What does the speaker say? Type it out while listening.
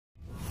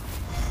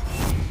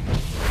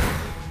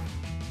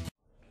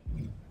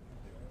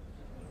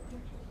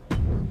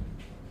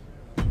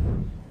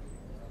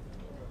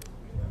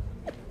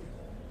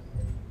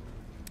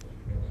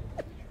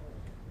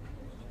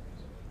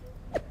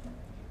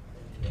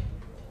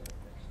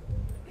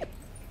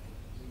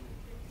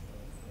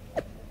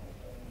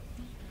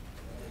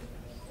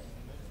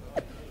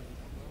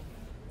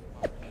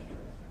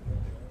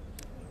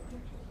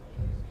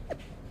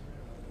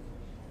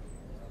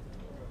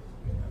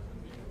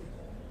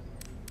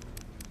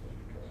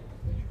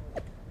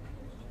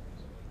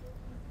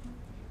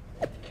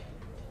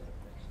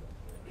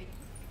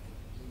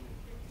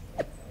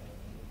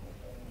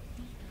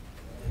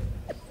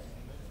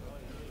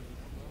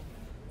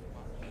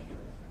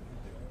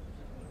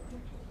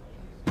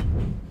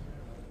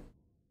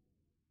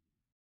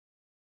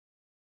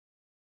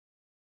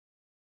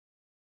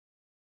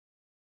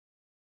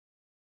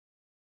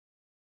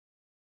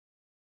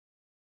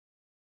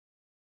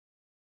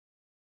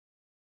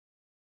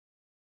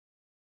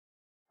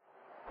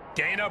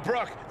Dana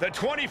Brooke, the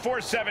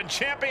 24/7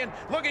 champion,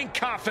 looking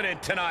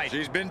confident tonight.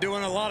 She's been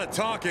doing a lot of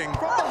talking.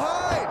 From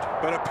behind.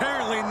 But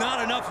apparently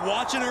not enough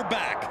watching her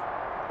back.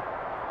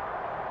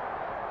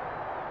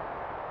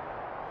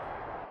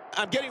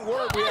 I'm getting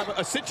word we have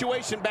a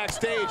situation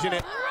backstage, and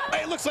it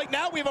looks like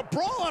now we have a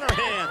brawl on our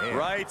hands.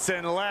 Rights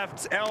and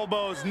lefts,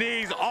 elbows,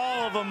 knees,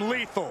 all of them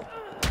lethal.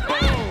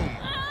 Boom!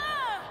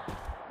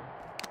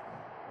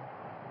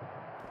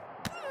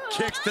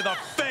 Kicks to the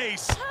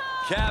face.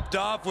 Capped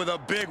off with a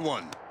big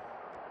one.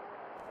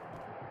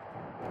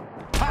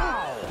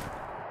 Pow!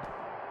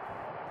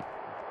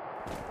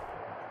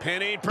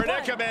 Pinning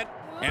predicament,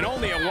 and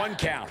only a 1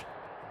 count.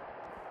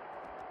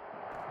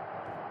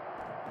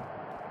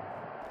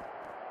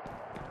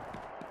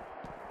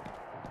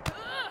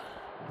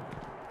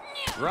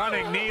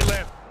 Running knee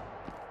lift.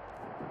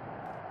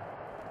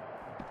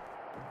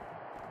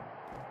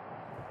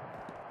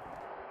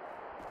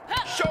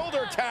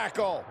 Shoulder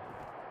tackle.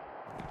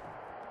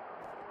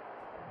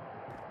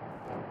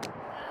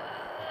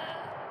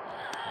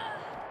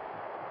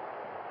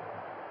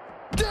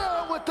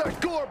 Down with the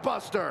gore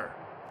buster.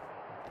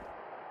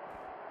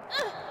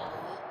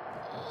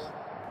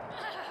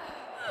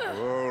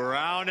 Oh,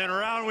 round and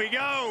round we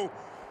go.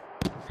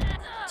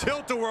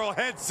 Tilt-a-whirl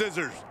head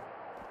scissors.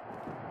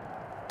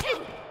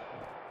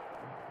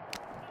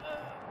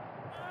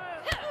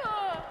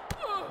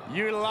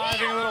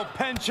 Utilizing a little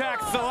Penchak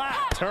Salat.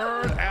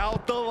 Turn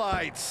out the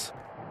lights.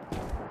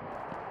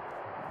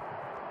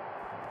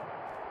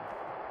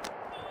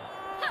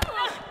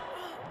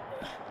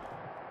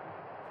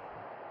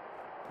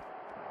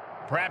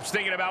 Perhaps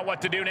thinking about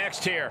what to do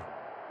next here.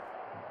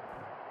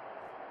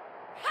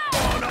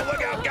 Oh, no,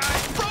 look out,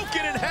 guys.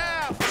 Broken in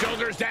half.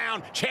 Shoulders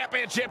down.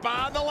 Championship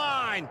on the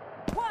line.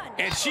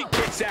 And she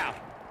kicks out.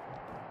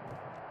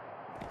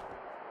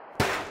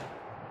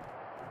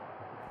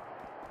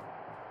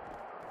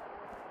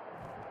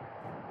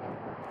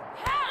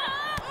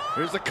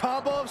 Here's a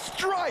combo of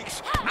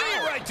strikes. Knee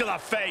right to the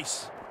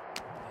face.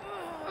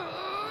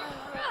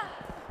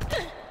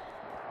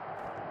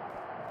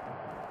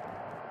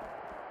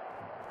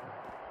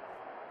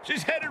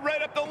 She's headed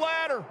right up the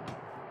ladder.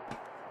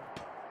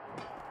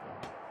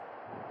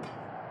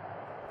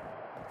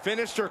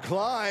 Finished her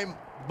climb,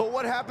 but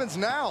what happens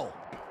now?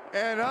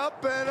 And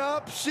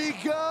up she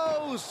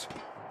goes.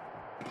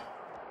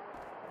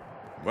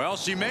 Well,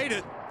 she made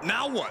it.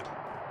 Now what?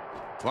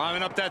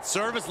 Climbing up that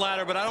service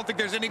ladder, but I don't think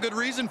there's any good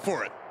reason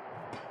for it.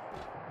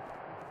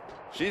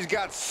 She's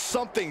got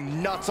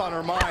something nuts on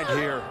her mind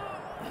here.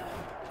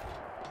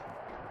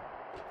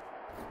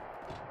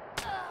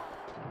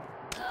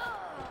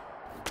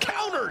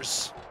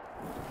 Counters.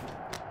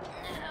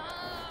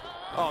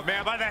 Oh,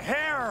 man, by the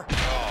hair.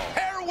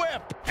 Hair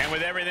whip. And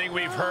with everything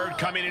we've heard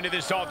coming into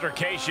this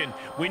altercation,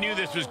 we knew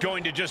this was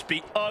going to just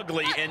be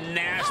ugly and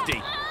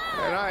nasty.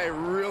 And I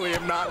really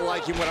am not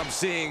liking what I'm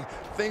seeing.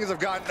 Things have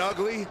gotten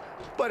ugly,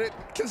 but it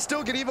can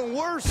still get even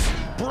worse.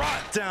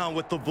 Brought down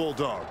with the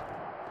Bulldog.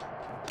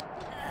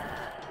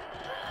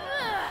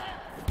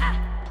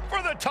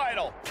 For the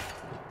title.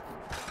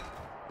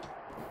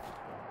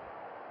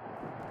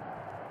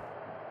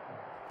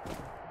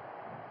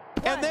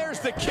 And there's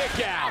the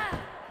kick out.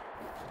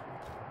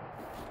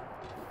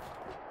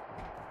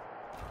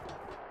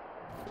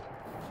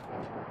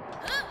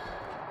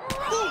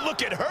 Ooh,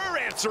 look at her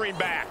answering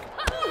back.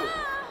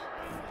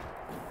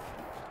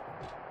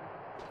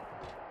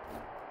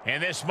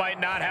 And this might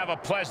not have a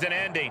pleasant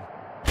ending.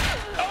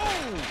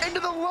 Oh! Into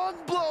the lung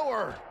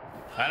blower.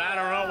 And I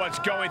don't know what's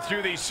going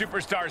through these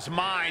superstars'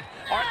 mind.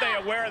 Aren't they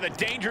aware of the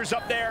dangers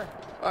up there?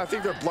 I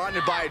think they're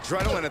blinded by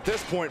adrenaline at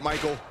this point,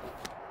 Michael.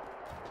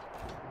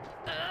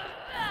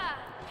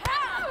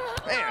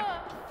 Man,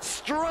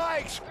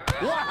 strikes!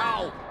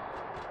 Wow!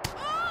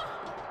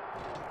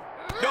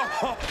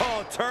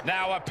 No, turn.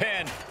 Now a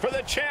pin for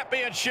the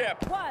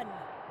championship. 1,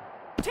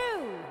 2,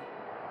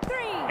 3.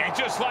 And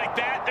just like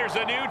that, there's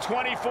a new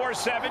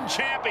 24/7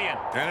 champion.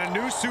 And a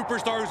new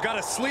superstar who's got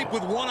to sleep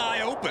with one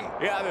eye open.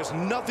 Yeah, there's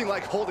nothing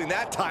like holding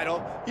that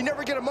title. You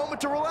never get a moment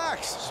to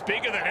relax.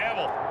 Speak of the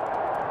devil.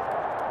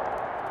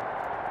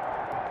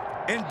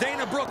 And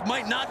Dana Brooke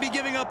might not be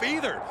giving up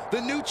either.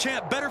 The new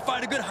champ better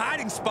find a good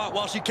hiding spot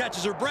while she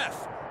catches her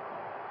breath.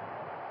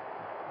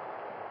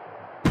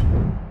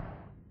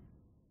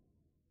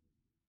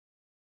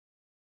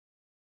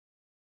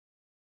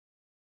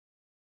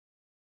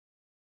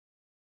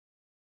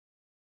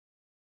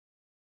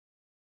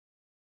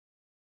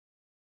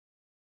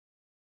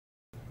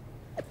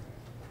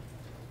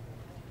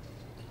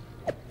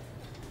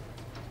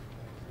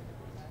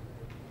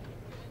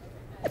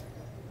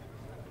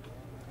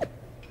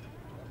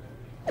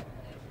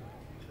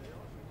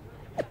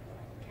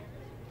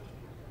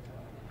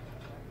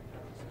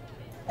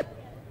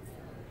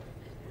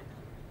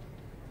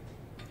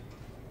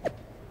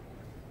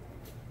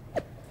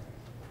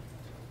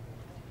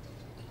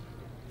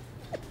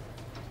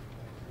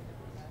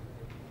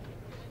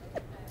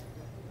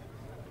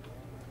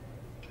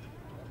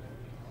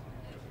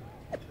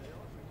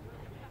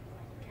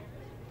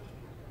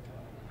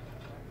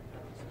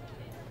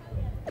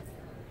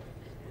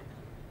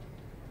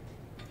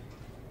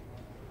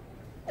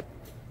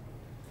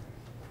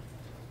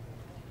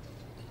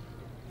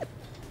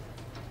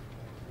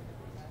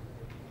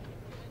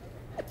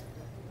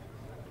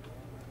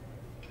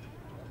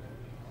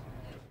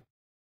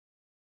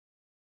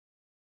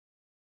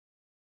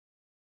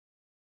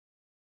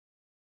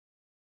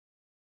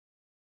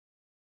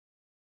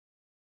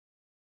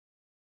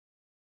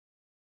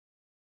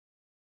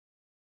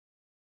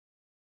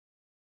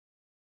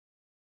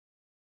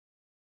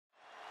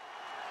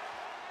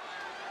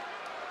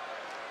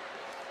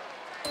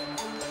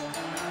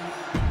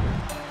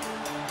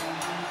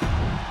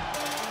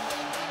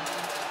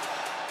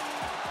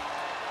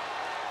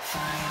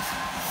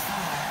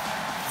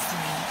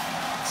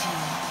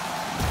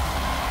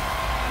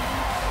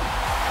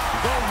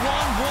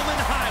 One-woman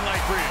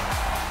highlight reel.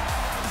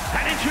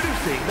 And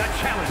introducing the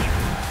challenger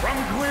from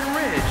Glen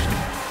Ridge.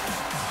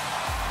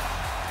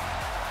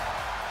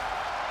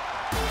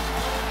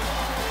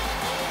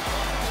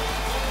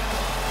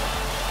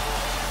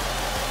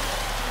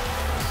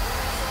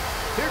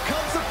 Here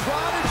comes the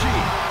prodigy.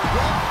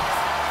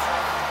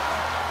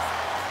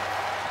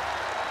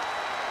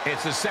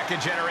 It's a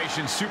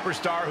second-generation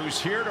superstar who's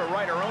here to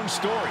write her own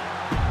story.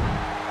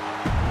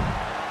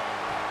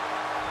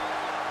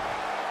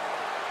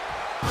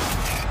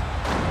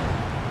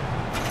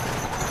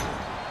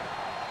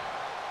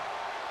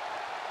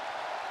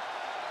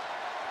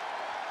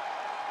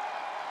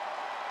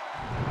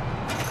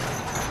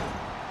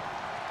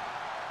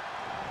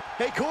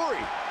 Hey, Corey,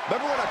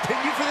 remember when I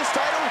pinned you for this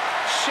title?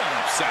 Shut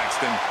up,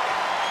 Saxton.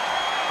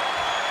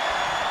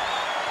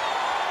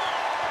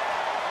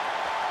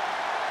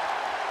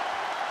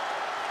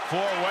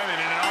 Four women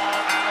in an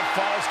all-out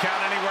Falls Count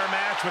Anywhere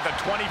match with a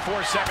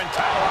 24/7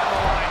 title on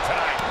the line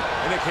tonight.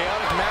 In a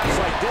chaotic match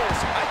like this,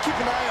 I keep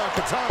an eye on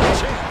Katana's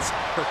chance.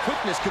 Her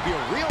quickness could be a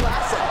real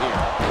asset here.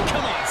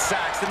 Come on,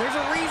 Saxton. There's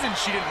a reason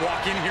she didn't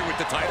walk in here with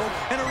the title,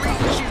 and a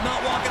reason she's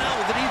not walking out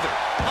with it either.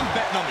 I'm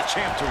betting on the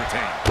champ to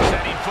retain.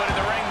 Setting foot in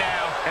the ring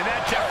now, and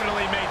that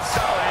definitely made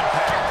solid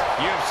impact.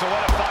 You have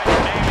solidified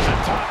your name as a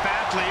top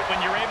athlete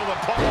when you're able to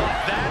pull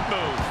off that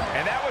move.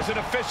 And that was an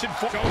efficient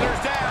shoulders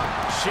down.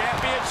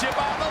 Championship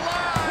on the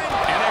line.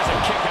 And there's a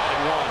kick out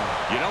at one.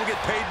 You don't get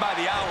paid by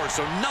the hour,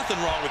 so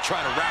nothing wrong with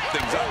trying to wrap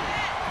things up.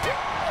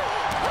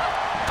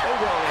 A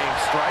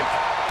well-aimed strike.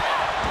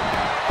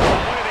 Oh,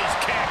 look at these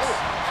kicks.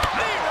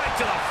 Knee right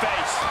to the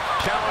face.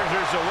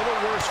 Challenger's a little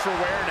worse for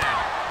wear now.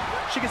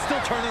 She can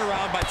still turn it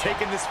around by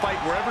taking this fight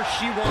wherever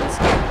she wants.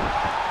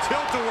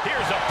 Tilt-a-whirl.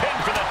 Here's a pin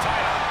for the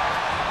title.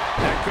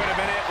 That could have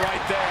been it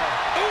right there.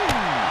 Ooh,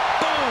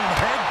 boom,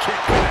 head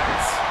kick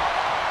connects.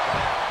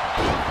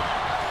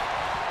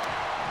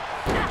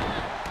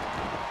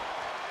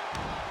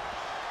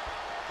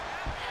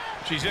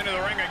 She's into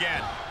the ring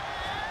again.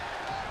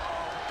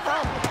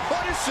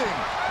 Punishing.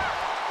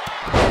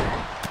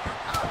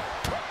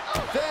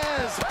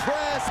 There's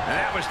press. And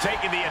that was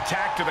taking the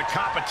attack to the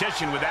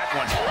competition with that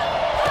one.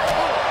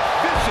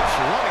 Vicious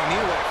running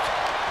knee lift.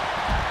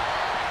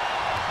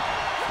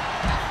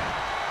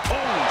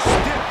 Oh,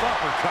 stiff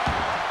uppercut.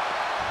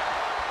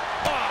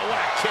 Oh, what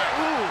a kick.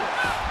 Ooh.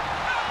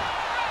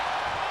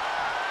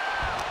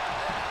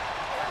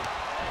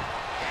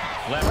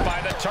 Left by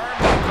the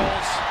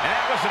turnbuckles. And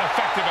that was an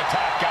effective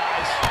attack,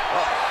 guys.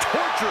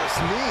 Torturous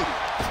knee.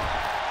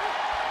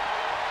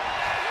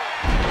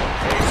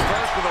 Face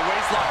first with a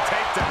waistlock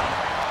takedown.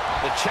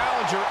 The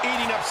challenger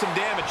eating up some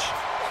damage.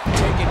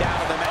 Taken down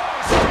to the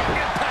mat. Strong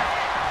impact.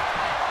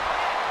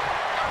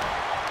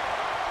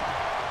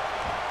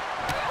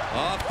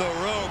 Off the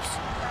ropes.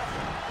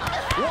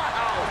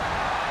 Wow.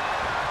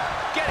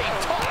 Getting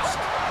tossed.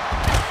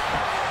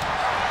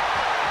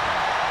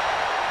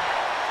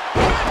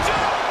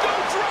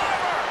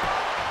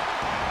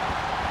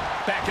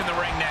 Back in the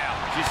ring now.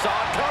 She saw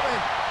it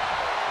coming.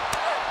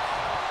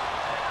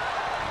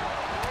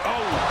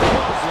 Oh,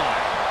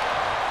 clothesline.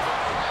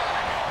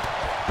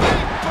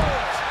 Big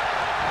boot.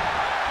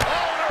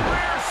 Oh, and a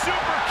rear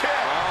super kick.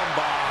 From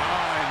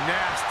behind,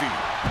 nasty.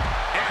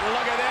 And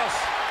look at this.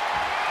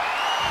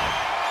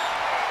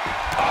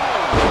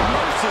 Oh,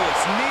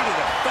 merciless knee to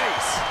the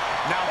face.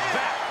 Now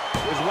that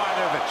is why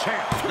they're the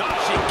champ. No,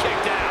 she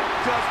kicked out.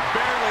 Just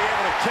barely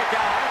able to kick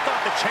out. I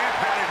thought the champ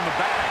had it in the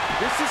bag.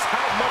 This is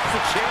how much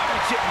the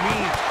championship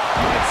means.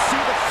 You can see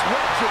the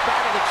sweat drip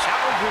out of the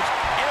challengers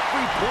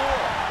every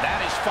pore. That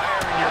is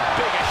firing your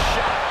biggest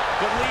shot,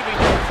 but leaving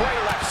your prey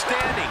left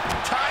standing.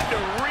 Time to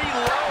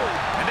reload.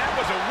 And that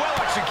was a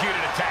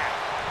well-executed attack.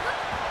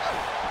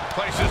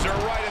 Places her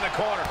right in the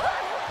corner.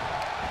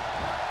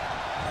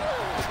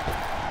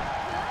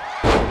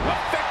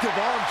 Effective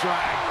arm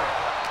drag.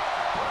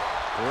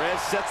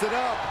 Perez sets it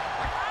up.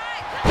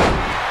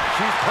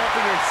 She's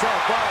pumping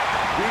herself up,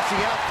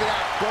 reaching out for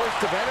that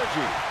burst of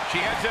energy. She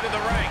heads into the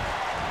ring.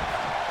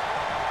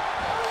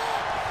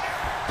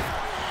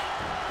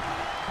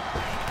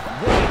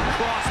 What a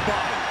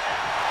crossbody.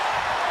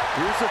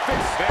 Here's the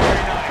fist.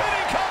 Very nice.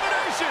 Hitting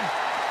combination.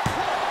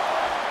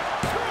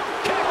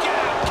 Kick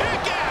out,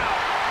 kick out.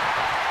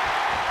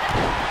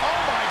 Oh,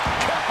 my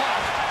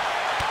God.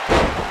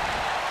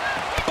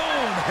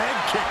 Boom, head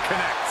kick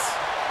connects.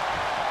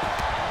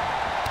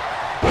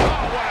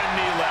 Oh, what a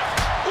knee left.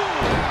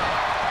 Ooh.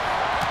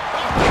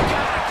 Oh, my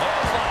God, a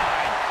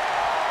clothesline.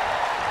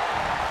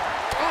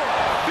 Oh,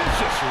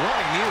 vicious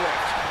running knee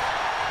lift.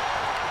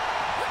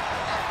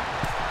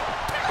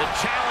 The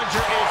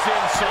challenger is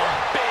in some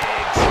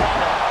big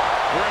trouble.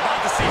 We're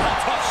about to see how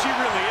tough she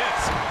really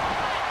is.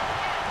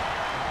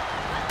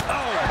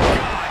 Oh,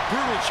 God,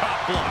 brutal chop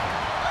block.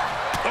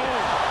 Oh,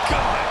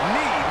 God,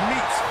 knee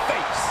meets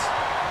face.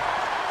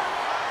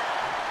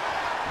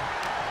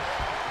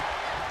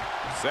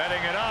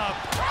 Setting it up.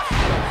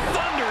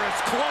 Thunderous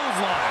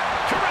clothesline.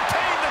 To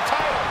retain the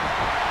title.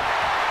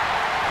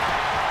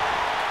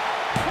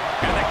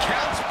 And the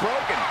count's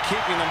broken,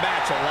 keeping the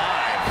match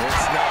alive.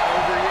 It's not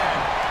over yet.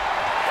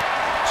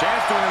 Chance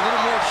doing a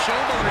little more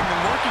showboating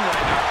than working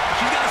right now.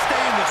 She's got to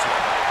stay in this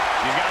one.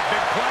 She's got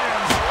big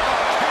plans.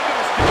 Kendo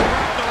still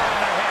wrapped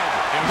around the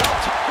head. And with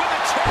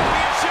the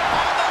championship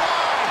on the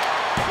line.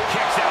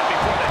 Kicks out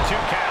before the 2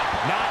 count.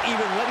 Not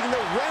even letting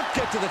the ref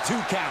get to the 2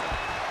 count.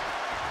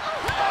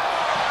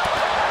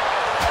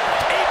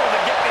 Able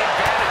to get the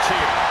advantage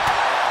here.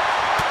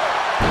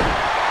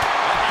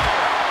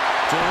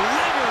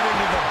 Delivered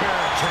into the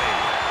barricade.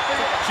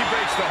 She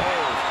breaks the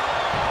hold.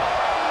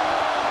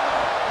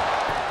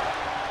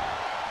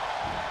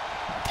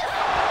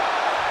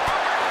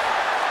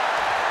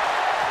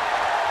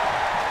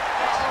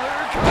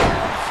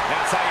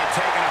 That's how you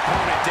take an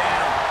opponent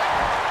down.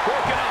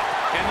 Broken up,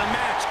 and the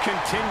match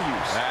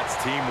continues. That's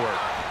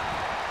teamwork.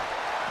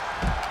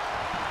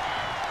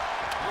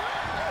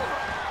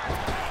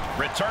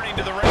 Returning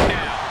to the ring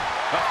now.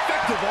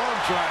 Effective arm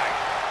drag.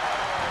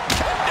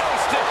 No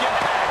stick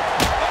impact.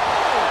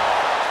 Oh!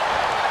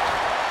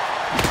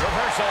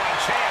 Reversal on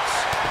Chance.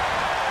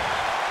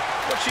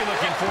 What's she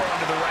looking for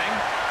under the ring?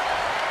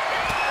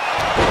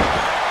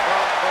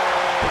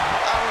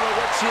 I don't know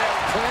what she has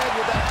planned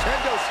with that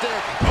kendo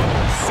stick.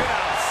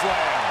 Sit-out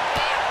slam.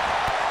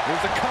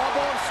 There's a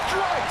combo of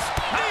strikes.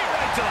 Knee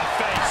right to the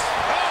face.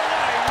 Oh,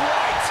 what a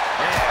right.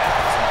 Yeah,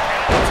 some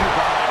attitude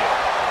behind it.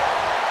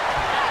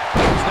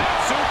 Snap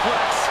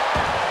suplex.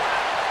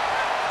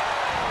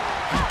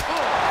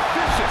 Oh,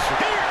 vicious.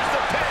 Here's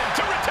the pin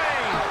to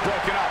retain.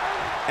 Broken up,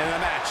 and the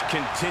match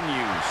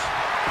continues.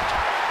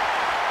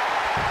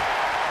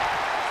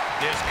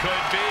 This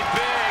could be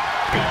big.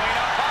 Going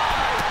up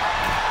high.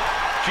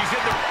 She's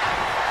in the...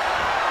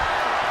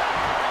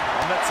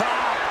 On the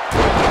top.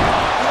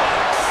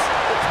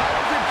 The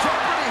title's in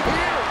jeopardy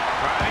here.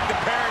 I think the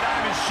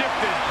paradigm has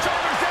shifted.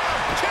 Shoulders down.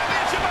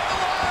 Championship on the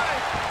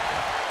line.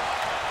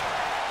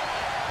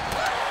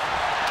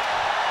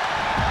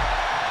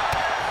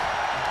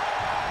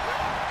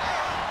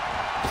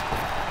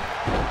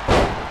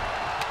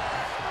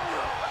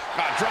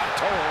 Drop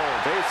toe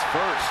hold. Face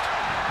first.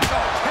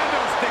 Oh,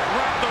 kendo stick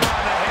wrapped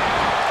around the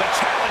head. The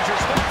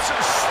challenger's lips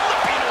are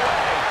slipping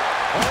away.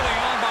 Holding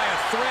on by a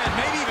thread,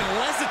 maybe even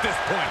less at this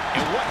point.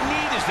 And what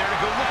need is there to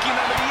go looking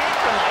under the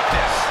apron like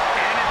this?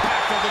 An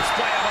impactful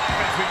display of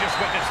offense we just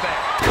witnessed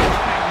there.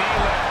 Running knee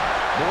lift.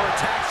 More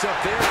attacks up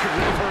there could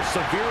leave her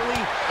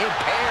severely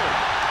impaired.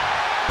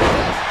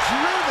 Just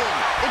driven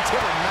into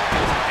the mat.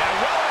 And a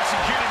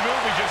well-executed move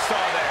we just saw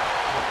there.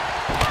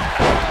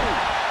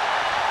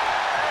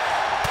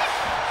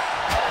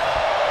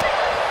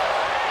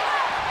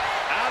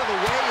 Out of the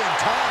way in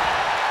time.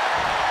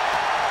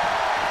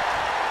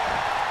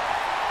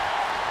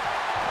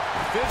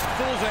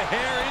 Fistfuls of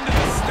hair into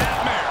the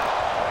snapmare.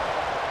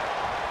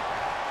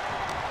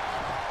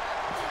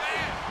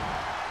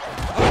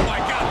 Oh my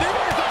God,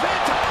 there's the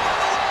pin.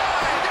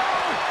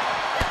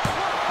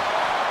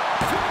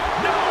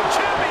 No,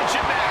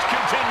 championship match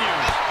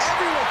continues.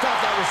 Everyone thought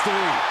that was 3.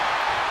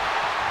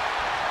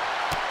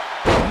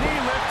 Knee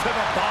lift to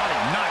the body,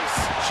 nice.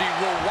 She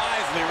will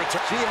wisely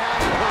return. She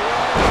has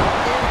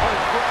Perez in her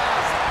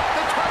grasp.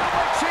 The title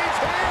might change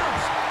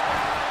hands.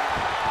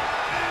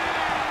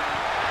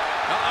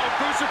 Uh-oh,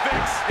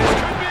 crucifix. This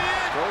could be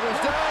it.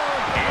 Shoulders down.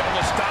 Able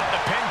to stop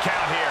the pin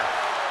count here.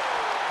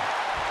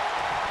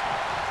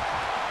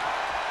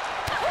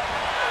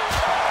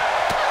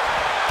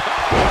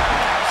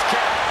 Nice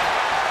kick.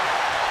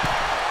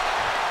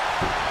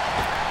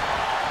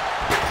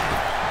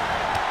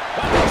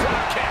 Oh,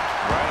 drop kick.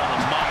 Right on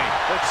the money.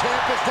 The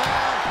champ is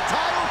down.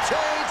 Title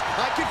change.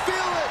 I can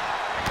feel it.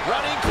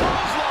 Running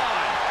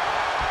clothesline.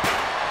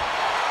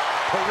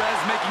 Perez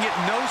making it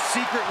no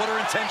secret what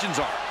her intentions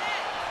are.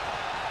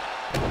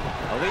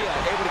 Aaliyah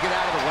able to get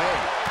out of the way.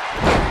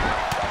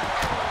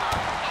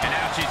 And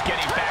now she's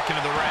getting back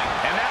into the ring.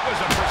 And that was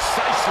a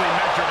precisely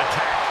measured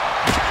attack.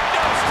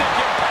 No stick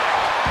impact.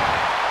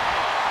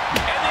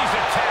 And these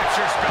attacks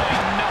are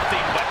spelling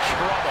nothing but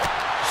trouble.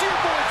 She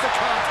avoids the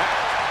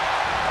contact.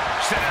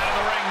 Sent out of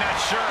the ring, not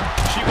sure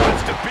she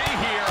wants to be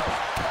here.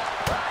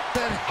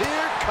 Then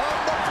here come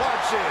the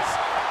punches.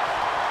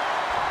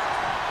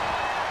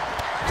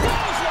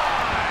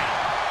 Clothesline!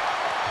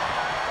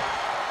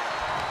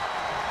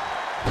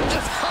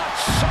 Just hot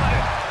shot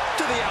it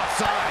to the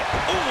outside.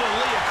 Ooh,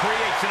 Aaliyah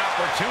creates an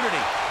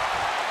opportunity.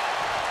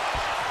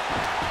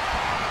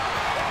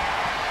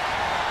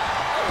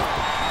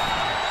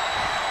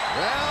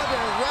 Round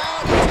and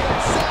round into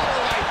the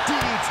satellite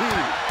DDT.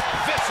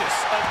 Vicious,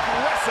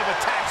 aggressive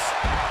attacks.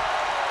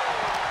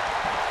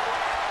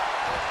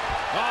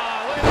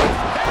 Look at this.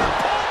 Hair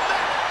pulled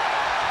there.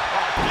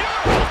 A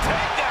beautiful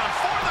takedown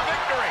for the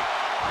victory.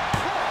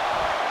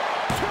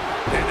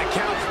 And the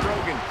count's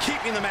broken,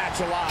 keeping the match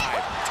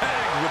alive.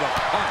 Tagged with a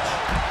punch.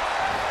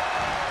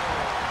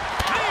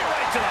 Knee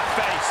right to the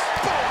face.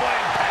 Boom,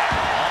 impact.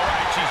 All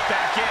right, she's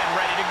back in,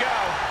 ready to go.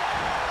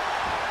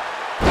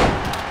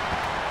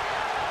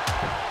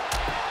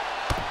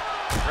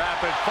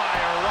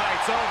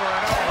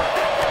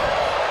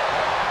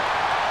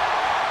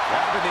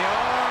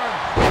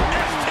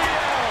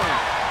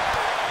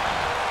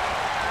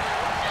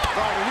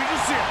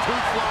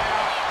 tooth fly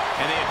out.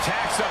 And the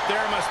attacks up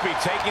there must be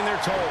taking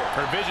their toll.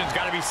 Her vision's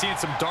got to be seeing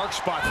some dark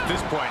spots at this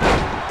point.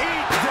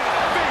 Eat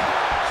defeat.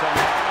 Some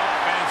hard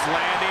offense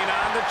landing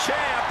on the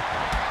champ.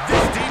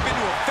 This deep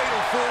into a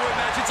fatal four-way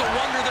match, it's a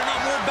wonder they're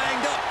not more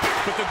banged up.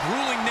 But the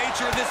grueling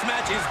nature of this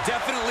match is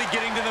definitely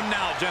getting to them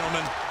now,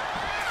 gentlemen.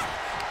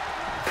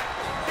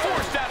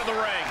 Forced out of the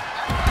ring.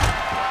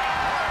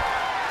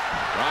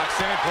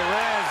 Roxanne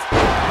Perez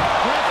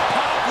with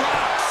pop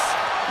rocks.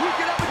 We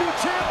can have a new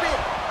champion.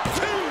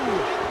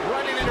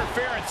 Running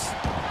interference.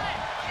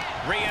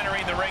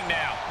 Re-entering the ring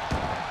now.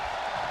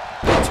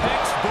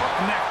 Textbook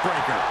neck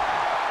breaker.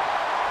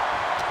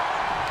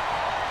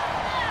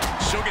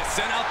 She'll get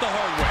sent out the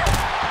hard way.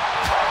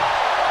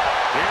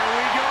 Here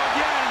we go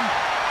again.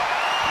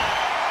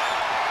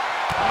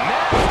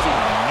 Nasty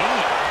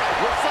knee.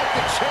 Looks like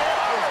the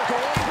champ is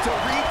going to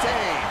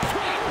retain.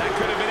 That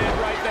could have been it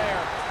right there.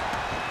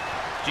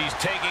 She's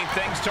taking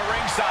things to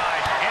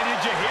ringside. And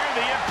did you hear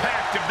the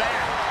impact of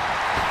that?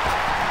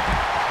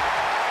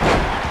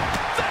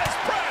 Fast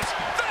press!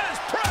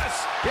 Fast press!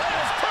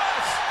 Fast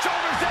press!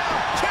 Shoulders down!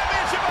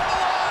 Championship on the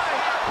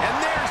line! And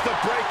there's the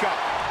breakup.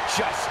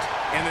 Just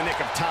in the nick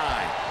of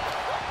time.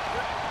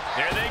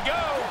 There they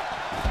go.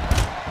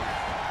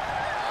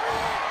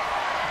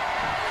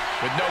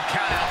 With no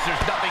countouts,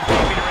 there's nothing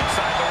keeping her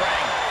inside the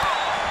ring.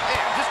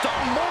 And just a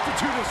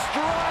multitude of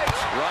strikes.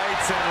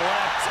 Rights and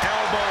lefts,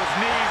 elbows,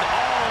 knees,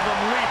 all of them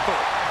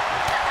lethal.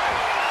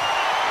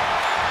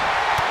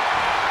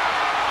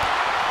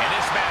 And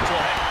this match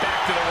will head back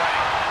to the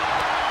ring.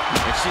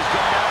 And she's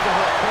going after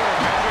her core.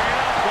 Covering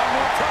it up one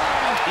more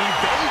time.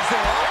 Evades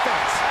their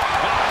offense.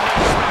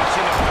 Nice smash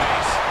in the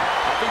face.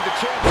 I think the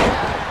champ's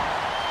got it.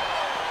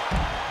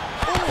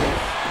 Ooh.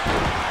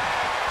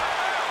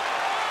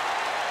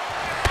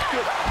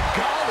 Good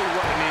golly,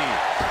 what a knee.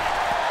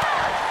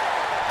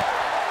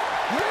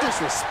 What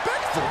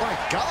disrespectful, my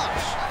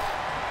gosh.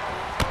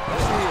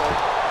 There's the heel.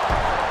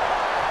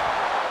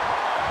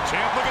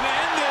 Champ looking to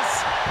end this.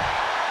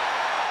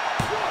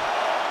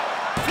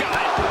 Got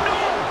it. No,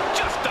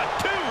 just a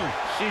two.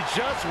 She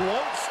just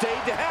won't stay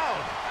down.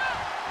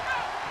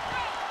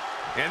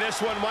 And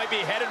this one might be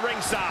headed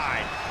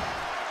ringside.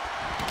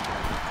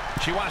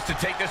 She wants to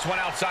take this one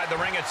outside the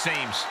ring, it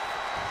seems.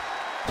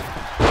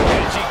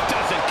 And she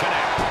doesn't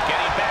connect.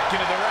 Getting back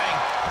into the ring.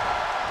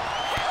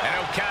 And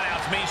no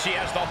countouts means she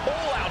has the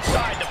whole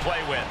outside to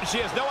play with. She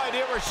has no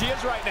idea where she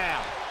is right now.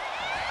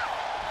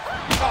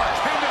 Oh,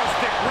 kendo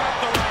stick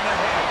wrapped around the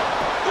head.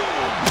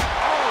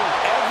 Oh,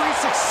 every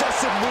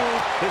successive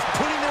move is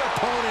putting their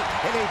opponent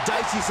in a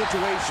dicey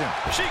situation.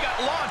 She got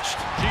launched.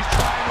 She's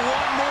trying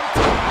one more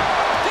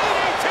time.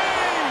 DDT!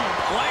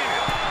 Playing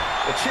it.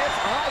 The champ's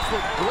eyes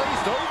look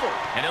glazed over.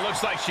 And it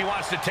looks like she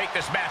wants to take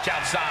this match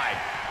outside.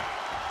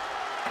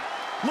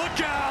 Look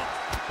out!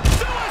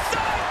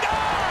 Suicide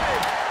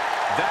dive!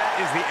 That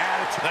is the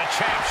attitude. The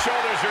champ's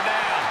shoulders are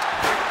down.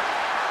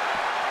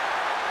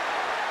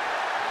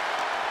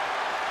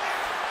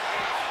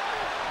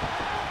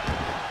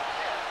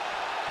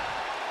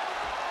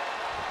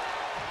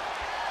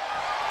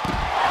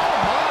 Oh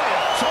my,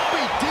 a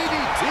jumping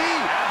DDT.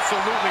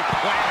 Absolutely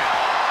planted.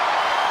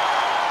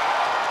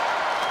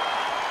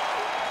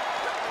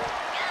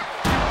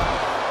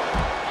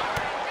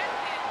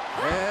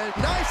 And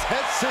nice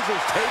head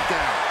scissors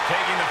takedown.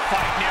 Taking the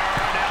fight near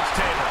our announce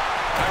table.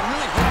 I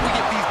really hope we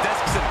get these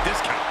desks at a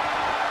discount.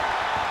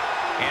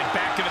 And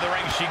back into the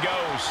ring she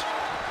goes.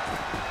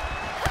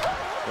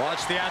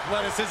 Watch the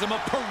athleticism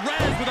of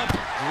Perez with a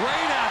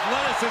great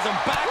athleticism.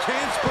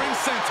 Backhand spring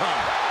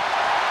senton.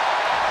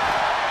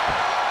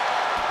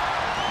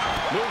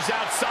 Moves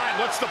outside.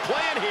 What's the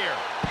plan here?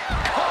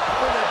 Caught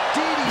with a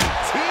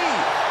DDT.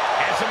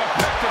 And some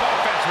effective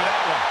offense with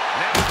that one. And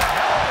that was a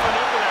hell of a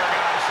maneuver there,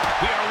 guys.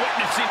 We are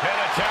witnessing an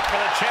attempt for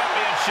the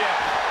championship.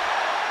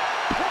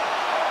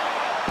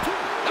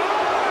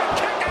 Oh,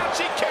 kick out.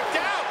 She kicked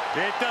out.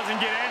 It doesn't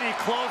get any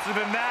closer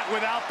than that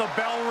without the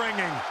bell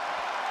ringing.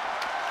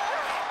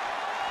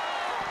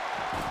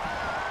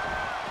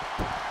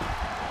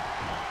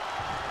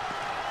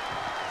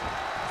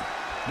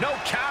 No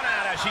count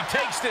out as she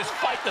takes this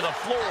fight to the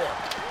floor.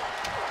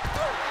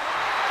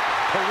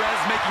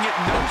 Perez making it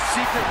no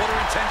secret what her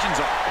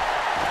intentions are.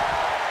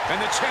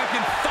 And the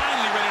champion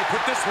finally ready to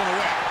put this one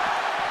away.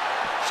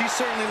 She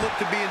certainly looked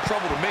to be in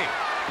trouble to me.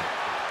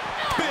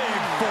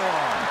 Big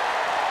forearm.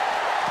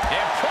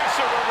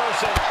 Impressive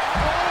reversal.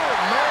 Oh,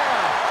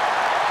 man.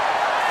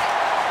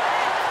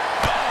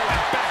 Oh,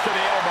 and back to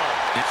the elbow.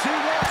 She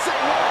wants it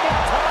one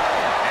more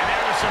time. And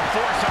there was some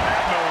force on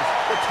that move.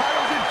 The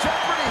title's in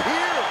jeopardy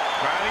here.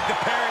 I think the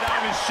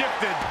paradigm has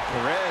shifted.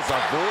 Perez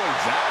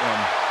avoids that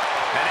one.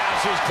 And now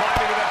she's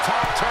climbing to the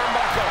top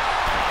turnbuckle.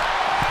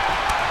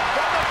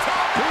 From the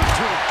top.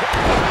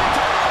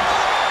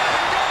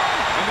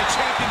 And the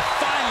champion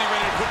finally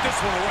ready to put this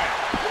one away.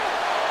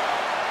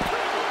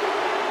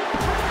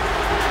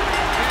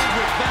 And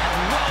with that,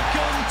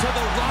 welcome to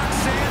the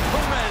Roxanne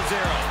Perez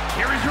era.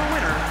 Here is your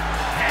winner,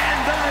 and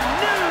the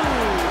new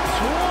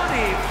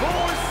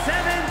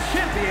 24/7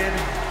 champion,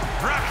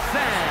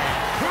 Roxanne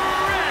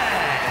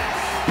Perez.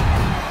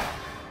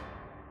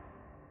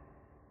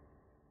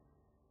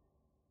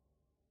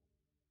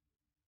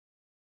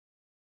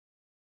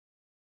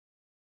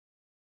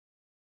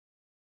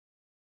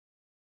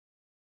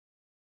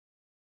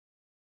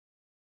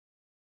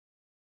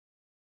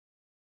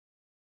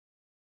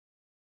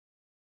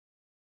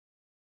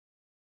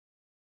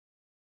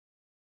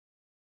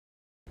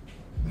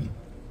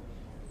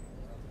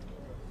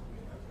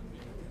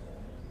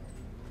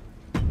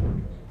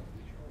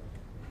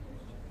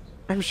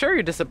 I'm sure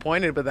you're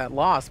disappointed with that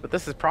loss, but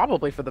this is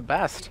probably for the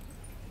best.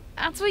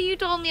 That's what you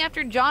told me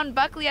after John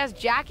Buckley asked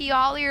Jackie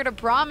Hollier to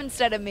prom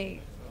instead of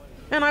me.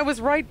 And I was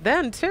right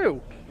then,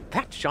 too.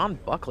 That John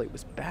Buckley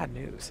was bad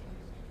news.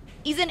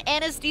 He's an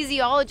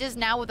anesthesiologist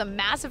now with a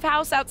massive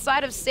house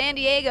outside of San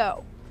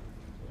Diego.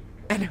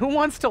 And who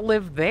wants to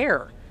live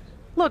there?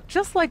 Look,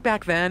 just like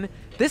back then,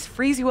 this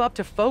frees you up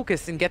to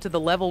focus and get to the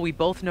level we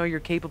both know you're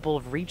capable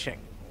of reaching.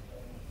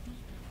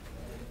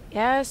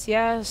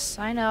 Yes,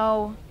 I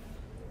know.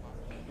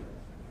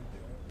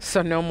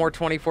 So no more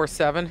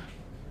 24/7?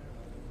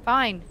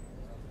 Fine.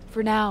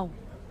 For now.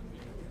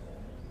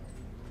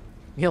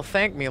 You'll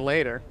thank me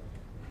later.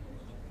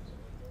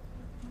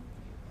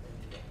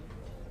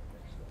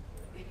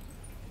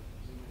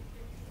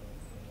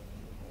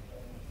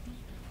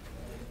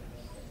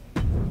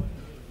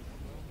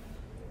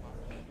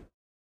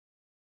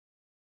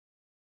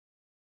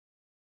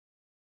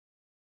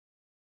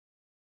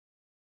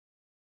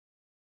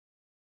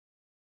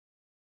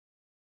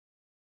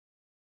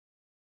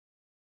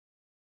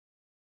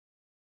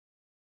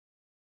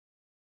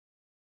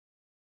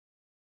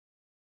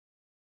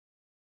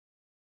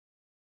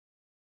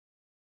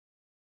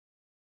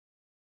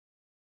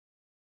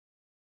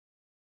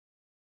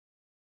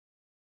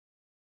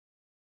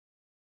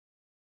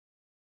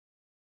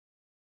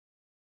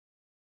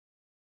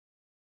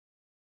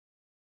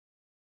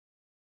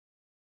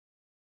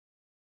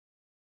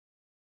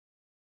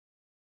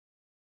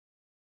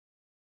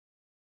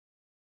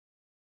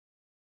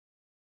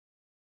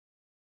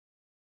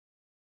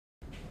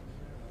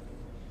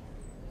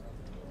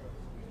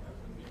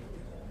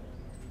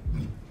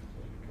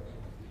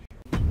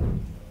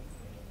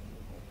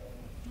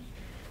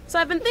 So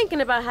I've been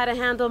thinking about how to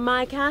handle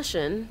my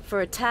cash-in for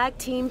a tag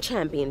team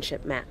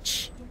championship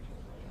match.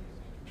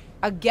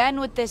 Again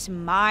with this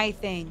my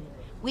thing.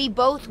 We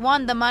both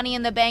won the Money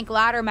in the Bank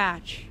ladder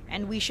match,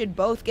 and we should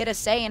both get a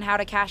say in how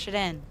to cash it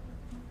in.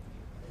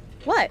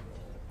 What?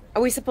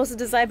 Are we supposed to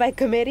decide by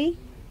committee?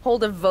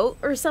 Hold a vote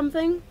or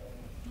something?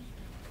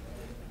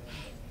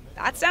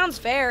 That sounds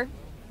fair.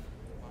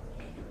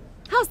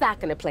 How's that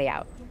gonna play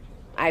out?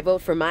 I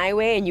vote for my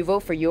way and you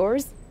vote for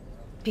yours?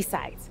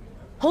 Besides,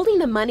 holding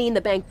the Money in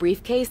the Bank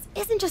briefcase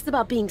isn't just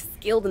about being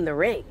skilled in the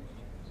ring.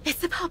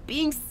 It's about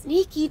being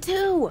sneaky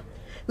too.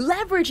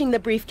 Leveraging the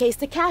briefcase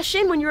to cash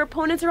in when your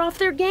opponents are off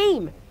their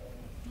game.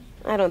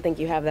 I don't think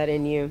you have that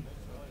in you.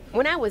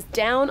 When I was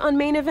down on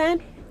main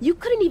event, you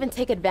couldn't even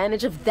take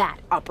advantage of that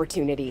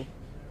opportunity.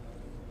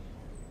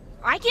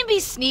 I can be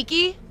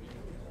sneaky.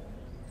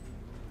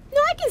 No,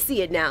 I can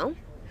see it now.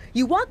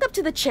 You walk up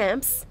to the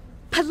champs,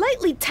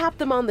 politely tap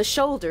them on the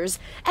shoulders,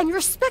 and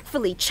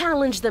respectfully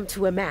challenge them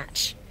to a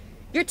match.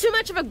 You're too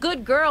much of a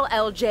good girl,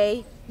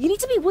 LJ. You need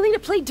to be willing to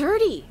play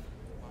dirty.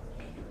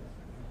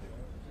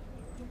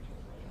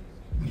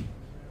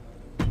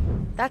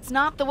 That's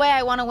not the way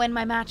I want to win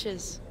my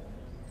matches.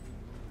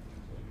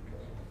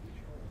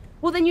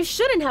 Well, then you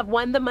shouldn't have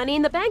won the Money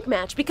in the Bank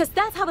match, because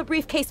that's how the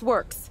briefcase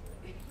works.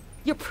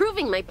 You're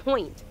proving my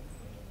point.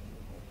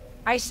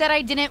 I said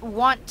I didn't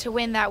want to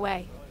win that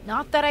way,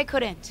 not that I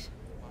couldn't.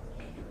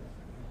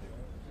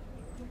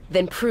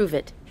 Then prove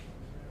it.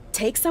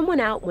 Take someone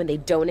out when they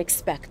don't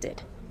expect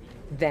it.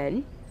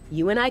 Then,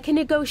 you and I can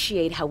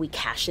negotiate how we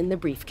cash in the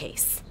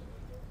briefcase.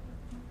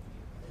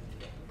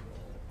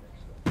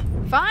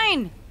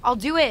 Fine, I'll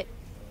do it.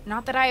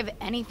 Not that I have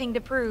anything to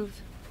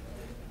prove.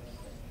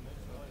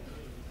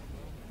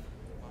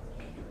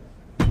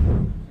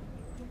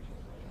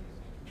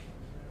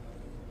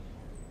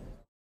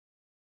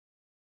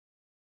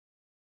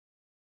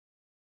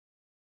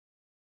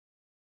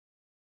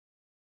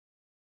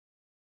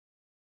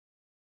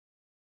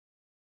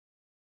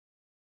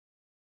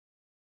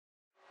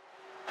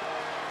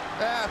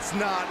 That's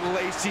not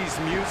Lacey's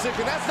music,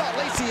 and that's not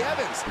Lacey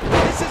Evans.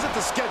 This isn't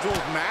the scheduled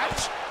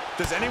match.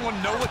 Does anyone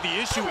know what the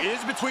issue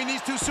is between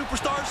these two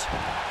superstars?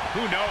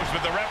 Who knows,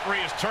 but the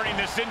referee is turning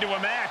this into a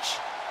match.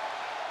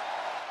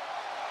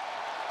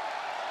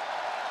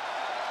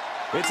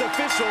 It's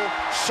official.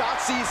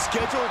 Shotzi's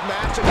scheduled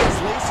match against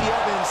Lacey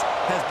Evans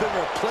has been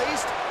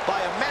replaced by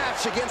a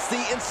match against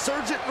the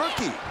insurgent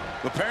rookie.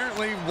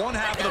 Apparently, one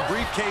half of the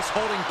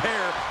briefcase-holding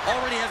pair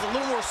already has a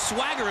little more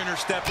swagger in her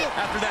step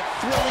after that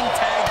thrilling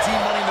tag team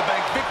Money in the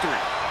Bank victory.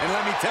 And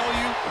let me tell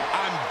you,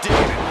 I'm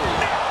digging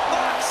it.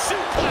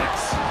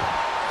 Suplex!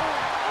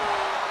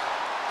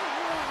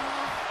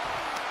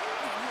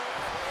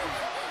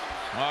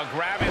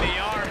 Grabbing the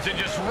arms and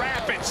just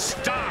rapid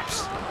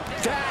stops.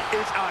 That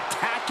is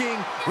attacking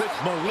with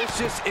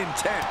malicious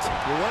intent.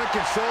 You want to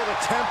control the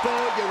tempo,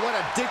 you want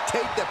to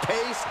dictate the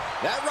pace.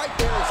 That right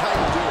there is how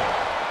you do it.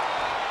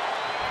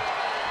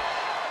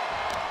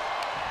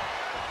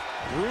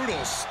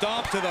 Brutal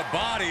stomp to the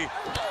body,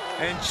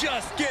 and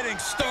just getting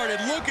started.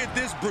 Look at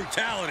this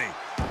brutality.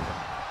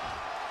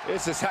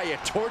 This is how you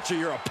torture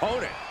your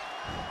opponent.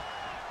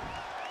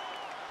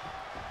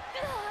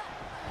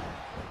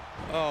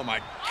 Oh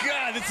my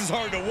God, this is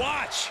hard to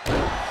watch.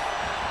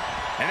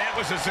 And that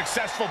was a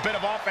successful bit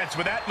of offense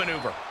with that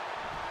maneuver.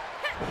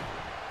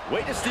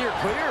 Way to steer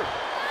clear.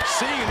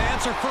 seeing an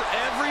answer for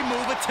every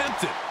move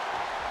attempted.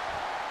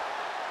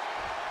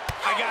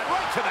 I got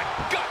right to the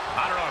gut.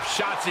 I don't know if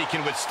Shotzi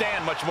can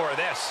withstand much more of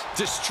this.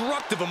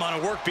 Destructive amount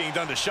of work being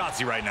done to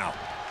Shotzi right now.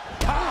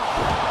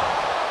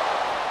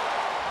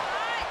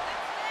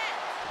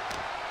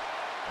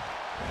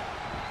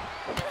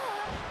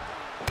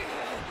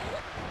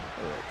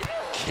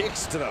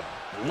 Kicks to the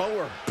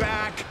lower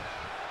back,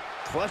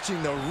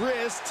 clutching the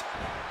wrist.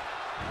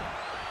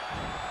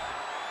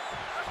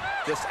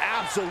 Just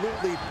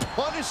absolutely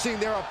punishing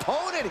their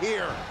opponent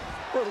here,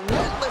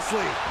 relentlessly.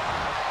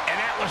 And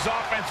that was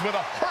offense with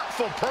a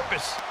hurtful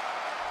purpose.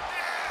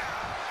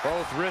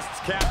 Both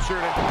wrists captured,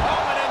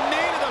 and a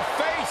knee to the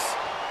face.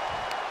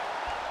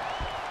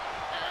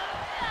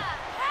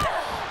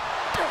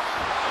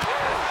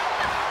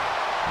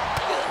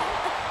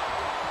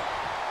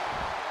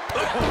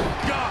 Oh,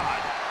 God.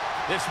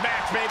 This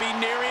match may be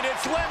nearing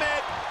its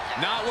limit.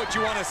 Not what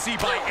you want to see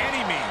by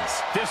any means.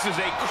 This is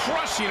a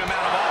crushing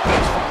amount of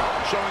offense from her.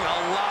 Showing a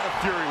lot of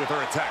fury with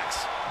her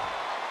attacks.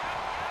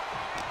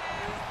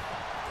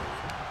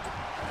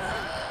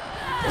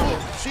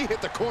 She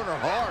hit the corner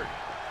hard.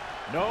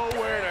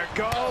 Nowhere to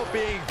go,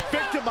 being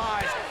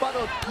victimized by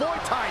those Muay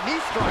Thai knee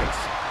strikes.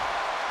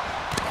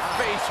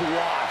 Face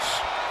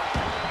wash.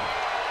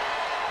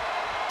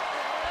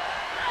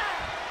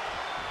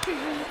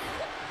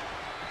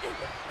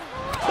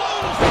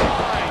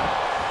 Clothesline.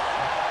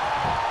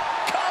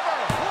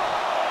 Cover.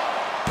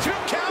 2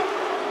 count.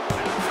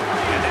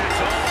 And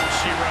that's all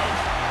she wrote.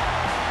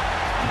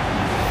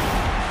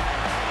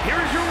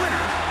 Here is your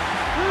winner,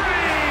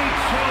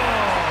 Rachel.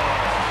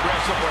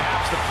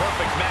 Perhaps the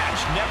perfect match.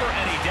 Never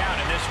any doubt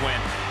in this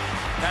win.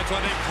 That's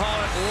why they call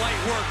it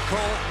light work,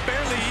 Cole.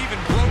 Barely even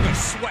broke a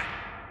sweat.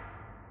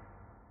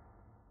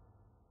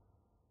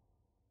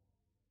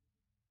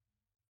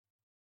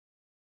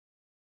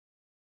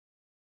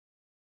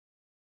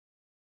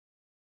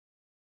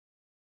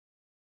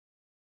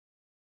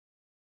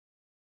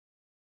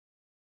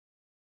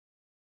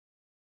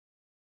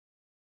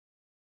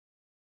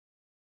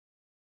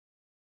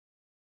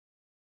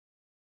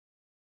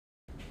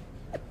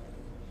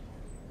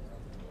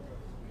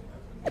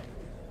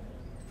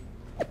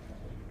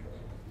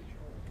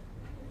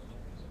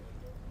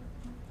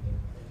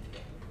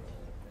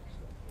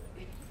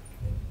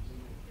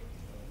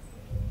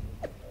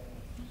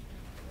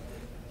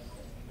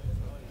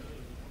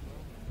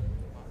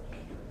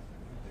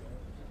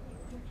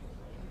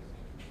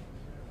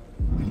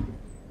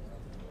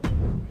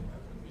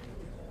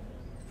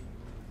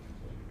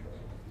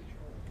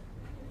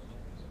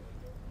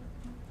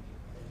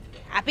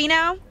 Happy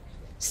now?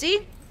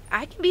 See?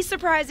 I can be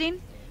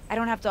surprising. I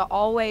don't have to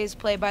always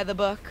play by the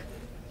book.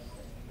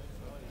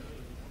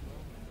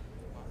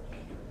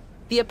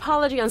 The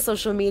apology on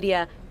social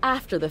media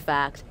after the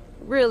fact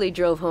really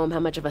drove home how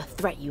much of a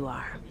threat you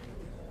are.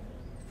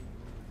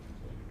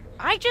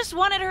 I just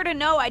wanted her to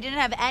know I didn't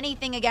have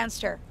anything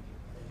against her.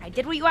 I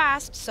did what you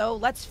asked, so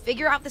let's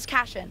figure out this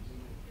cash-in.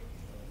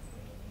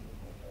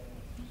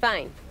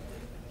 Fine.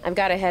 I've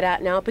got to head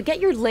out now, but get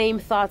your lame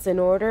thoughts in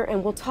order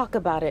and we'll talk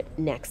about it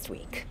next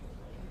week.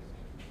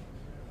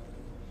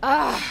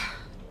 Ugh,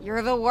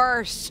 you're the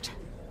worst.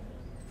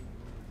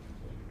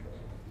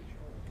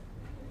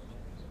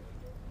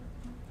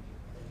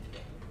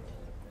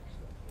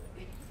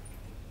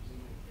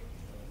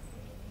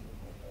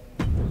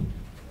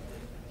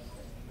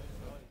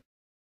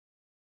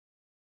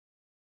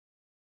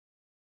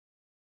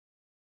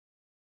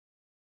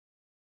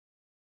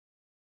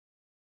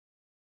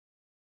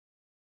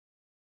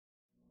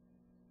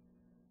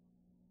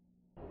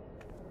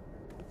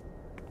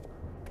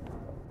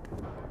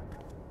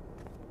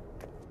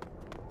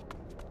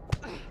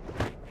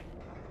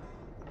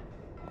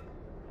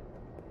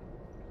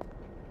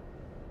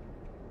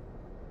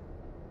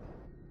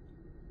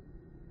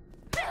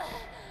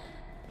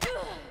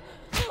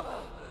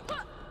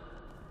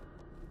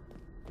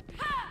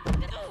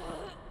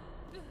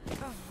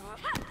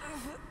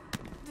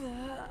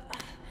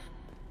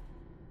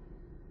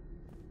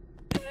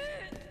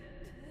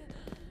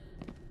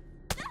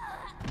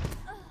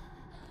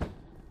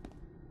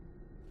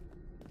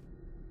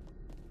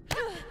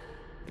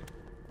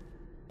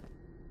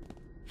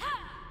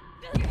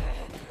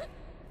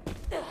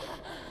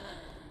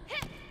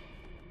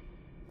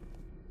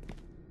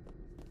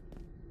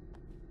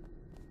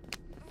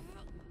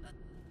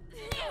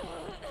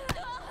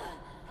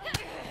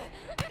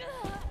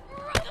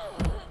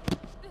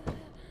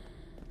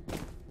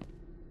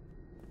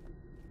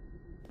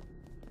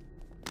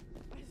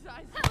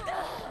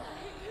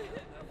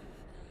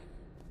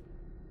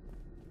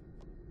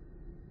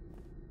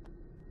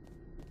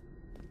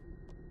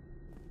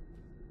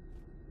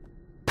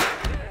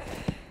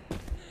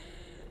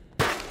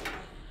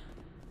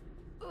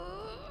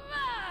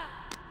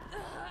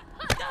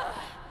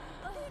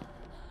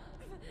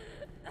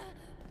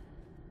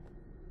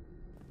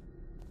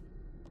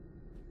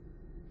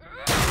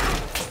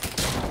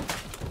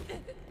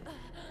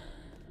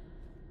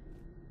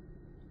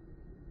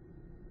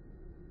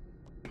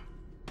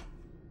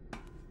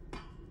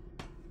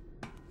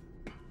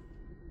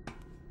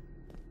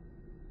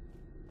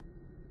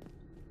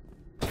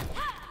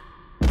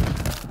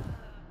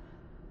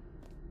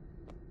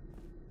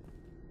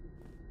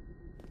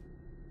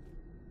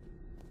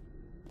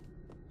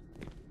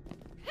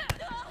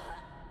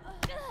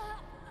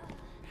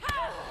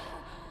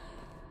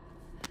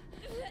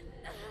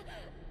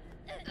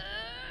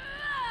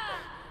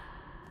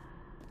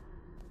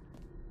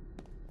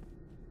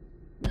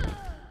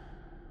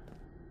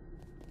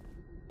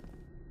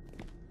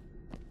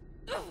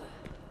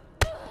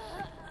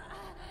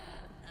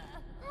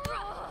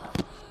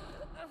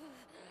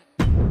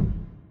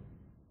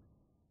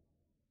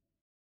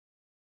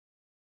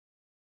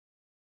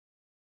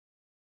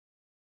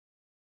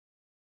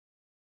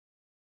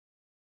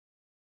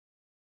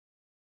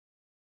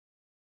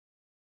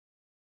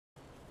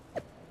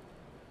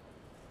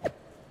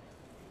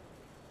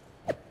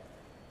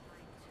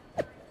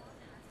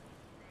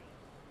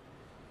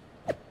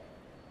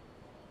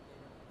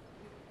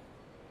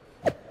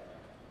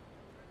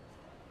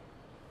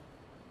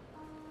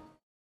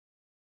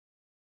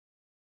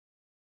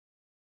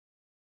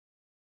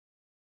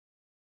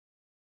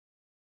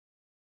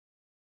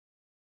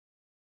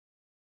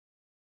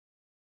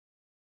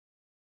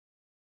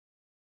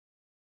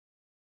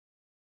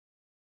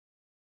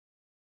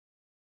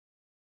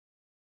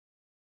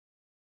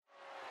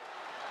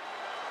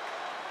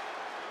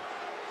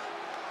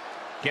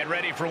 Get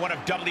ready for one of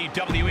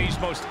WWE's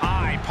most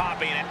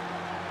eye-popping.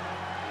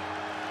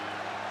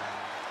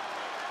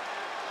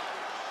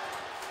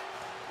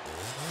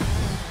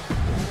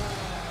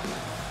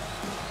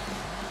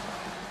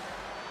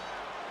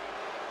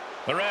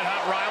 The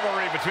red-hot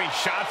rivalry between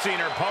Shotzi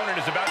and her opponent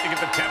is about to get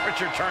the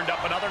temperature turned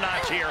up another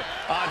notch here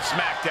on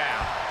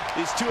SmackDown.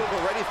 These two have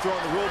already thrown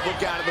the rule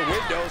book out of the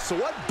window, so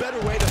what better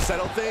way to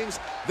settle things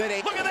than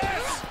a... Look at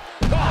this!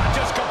 Oh,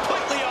 just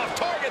completely off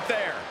target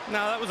there.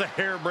 Now, that was a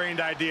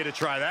harebrained idea to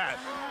try that.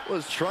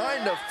 Was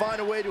trying to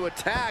find a way to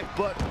attack,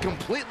 but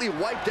completely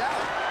wiped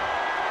out.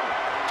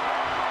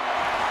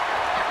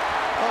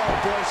 Oh,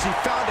 boy, she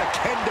found a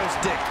kendo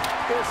stick.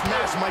 This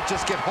match might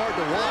just get hard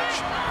to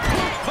watch.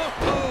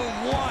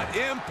 What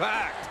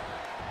impact!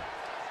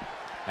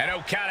 And no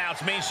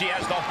countouts means she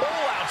has the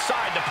whole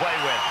outside to play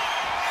with.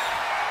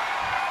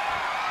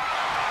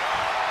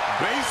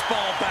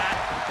 Baseball bat.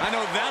 I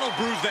know that'll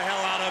bruise the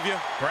hell out of you.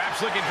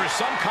 Perhaps looking for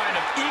some kind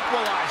of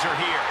equalizer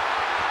here.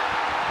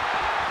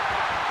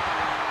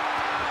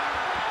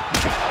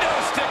 Kendo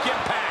stick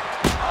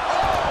impact.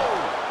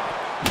 Oh!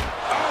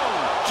 Oh!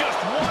 Just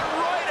one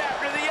right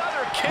after the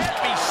other. Can't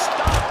be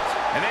stopped.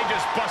 And they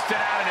just busted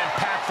out an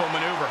impactful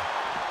maneuver.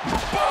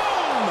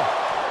 Boom!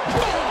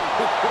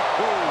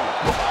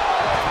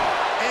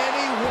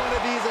 Any one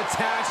of these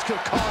attacks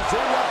could cause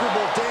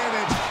irreparable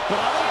damage, but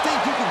I don't think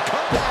you can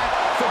come back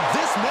from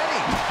this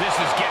many. This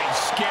is getting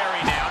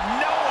scary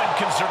now. No one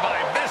can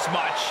survive this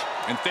much.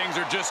 And things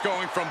are just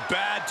going from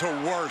bad to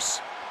worse.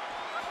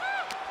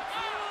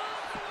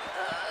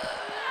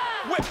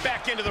 Whip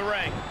back into the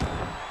ring.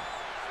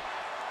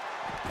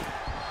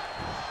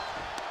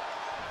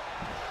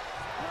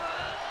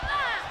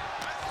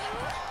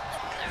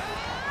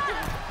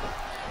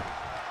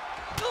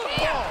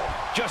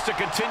 Just a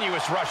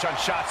continuous rush on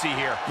Shotzi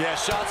here. Yeah,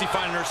 Shotzi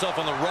finding herself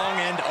on the wrong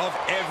end of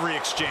every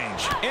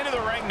exchange. Into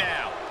the ring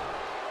now.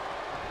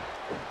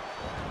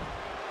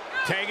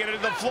 Taking it to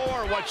the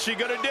floor. What's she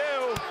gonna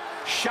do?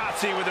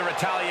 Shotzi with the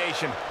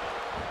retaliation.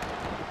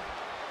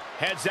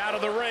 Heads out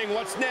of the ring.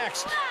 What's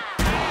next?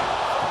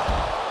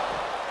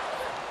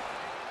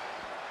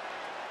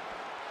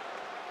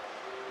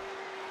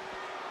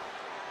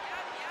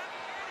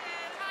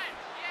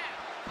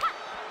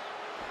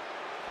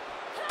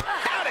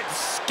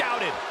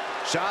 Scouted.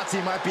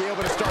 Shotzi might be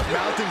able to start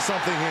mounting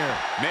something here.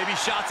 Maybe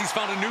Shotzi's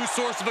found a new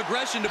source of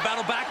aggression to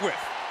battle back with.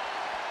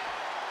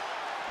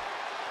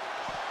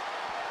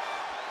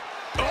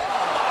 Oh,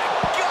 my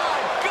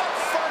God! Gut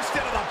first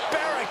into the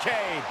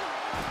barricade.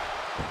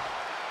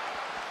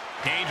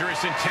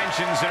 Dangerous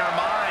intentions in her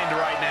mind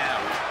right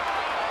now.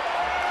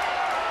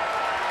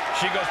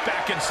 She goes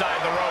back inside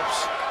the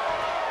ropes.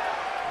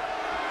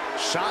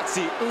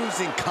 Shotzi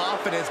oozing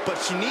confidence, but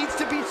she needs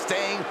to be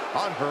staying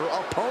on her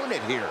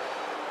opponent here.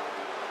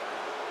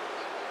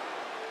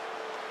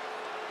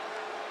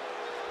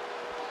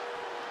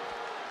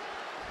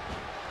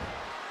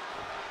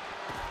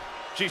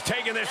 She's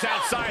taking this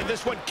outside.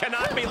 This one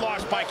cannot be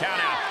lost by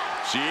countout.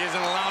 She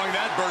isn't allowing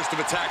that burst of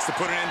attacks to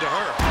put an end to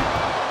her.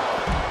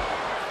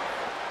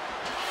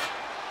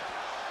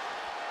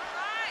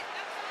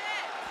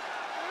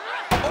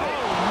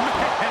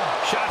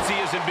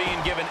 Shotzi isn't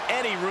being given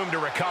any room to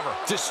recover.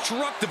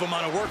 Destructive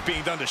amount of work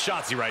being done to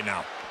Shotzi right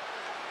now.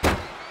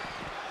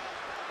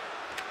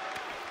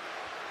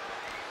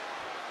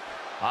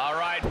 All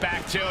right,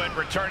 back to it,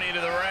 returning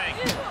to the ring.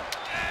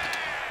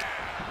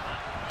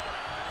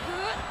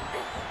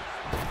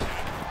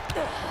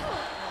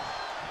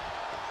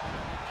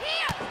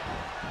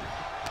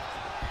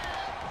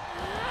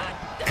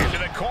 Into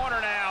the corner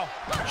now.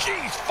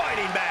 She's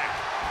fighting back.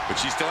 But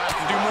she still has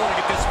to do more to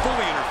get this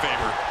fully in her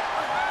favor.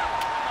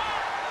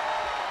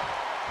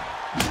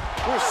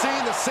 We're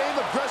seeing the same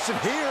aggression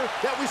here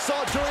that we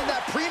saw during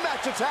that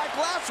pre-match attack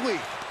last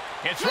week.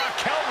 It's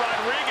Raquel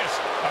Rodriguez.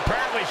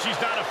 Apparently, she's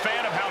not a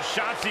fan of how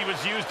Shotzi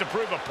was used to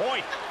prove a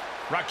point.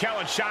 Raquel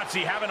and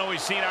Shotzi haven't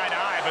always seen eye to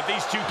eye, but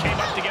these two came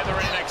up together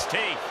in NXT.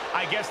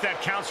 I guess that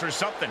counts for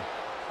something.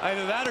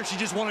 Either that or she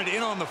just wanted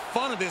in on the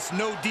fun of this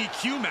no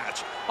DQ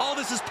match. All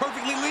this is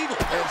perfectly legal.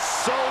 And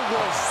so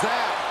was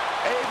that.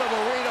 Ava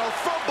Marino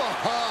from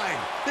behind.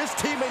 This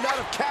team may not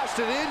have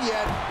cashed it in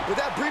yet, but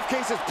that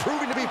briefcase is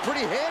proving to be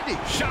pretty handy.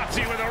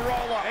 Shotzi with a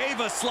roll-up.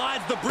 Ava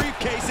slides the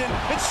briefcase in,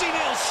 and she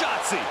nails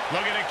Shotzi.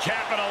 Looking to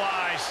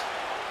capitalize.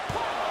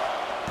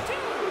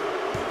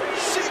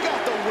 She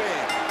got the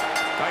win.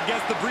 I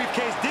guess the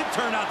briefcase did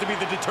turn out to be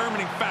the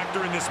determining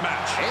factor in this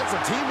match. And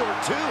some teamwork,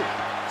 too.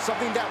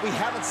 Something that we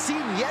haven't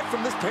seen yet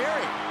from this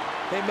pairing.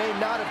 They may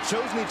not have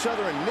chosen each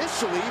other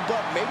initially,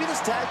 but maybe this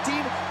tag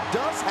team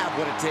does have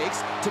what it takes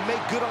to make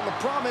good on the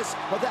promise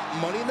of that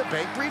Money in the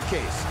Bank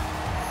briefcase.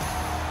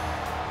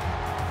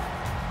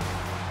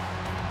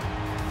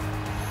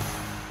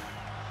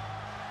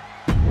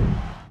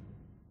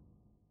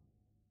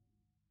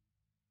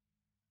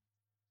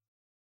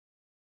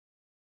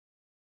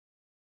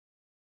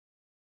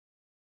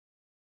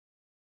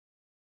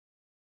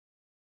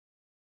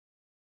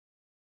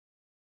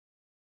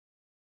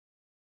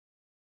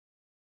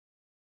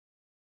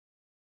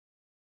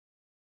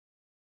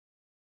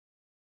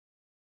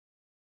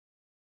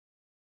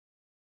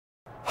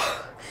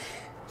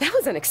 That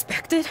was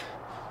unexpected.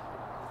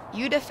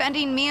 You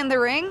defending me in the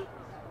ring?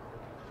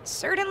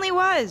 Certainly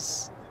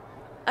was.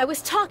 I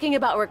was talking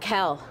about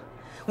Raquel.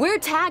 We're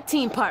tag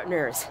team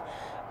partners.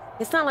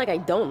 It's not like I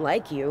don't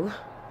like you.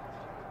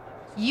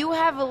 You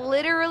have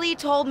literally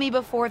told me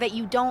before that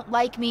you don't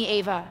like me,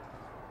 Ava.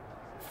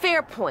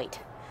 Fair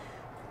point.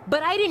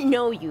 But I didn't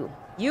know you.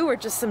 You were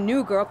just some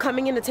new girl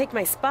coming in to take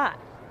my spot.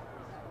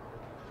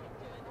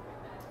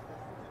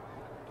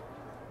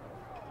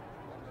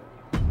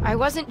 I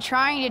wasn't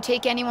trying to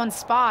take anyone's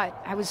spot.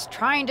 I was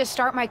trying to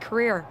start my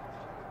career.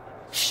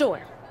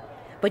 Sure.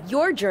 But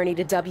your journey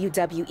to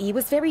WWE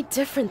was very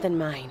different than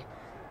mine.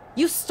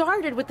 You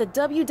started with the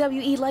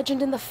WWE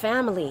legend in the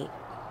family.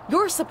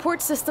 Your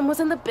support system was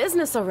in the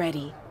business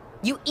already.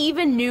 You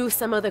even knew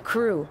some of the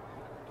crew.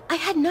 I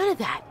had none of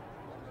that.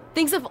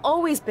 Things have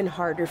always been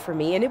harder for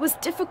me, and it was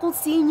difficult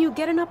seeing you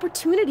get an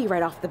opportunity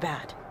right off the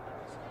bat.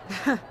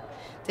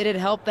 Did it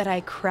help that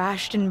I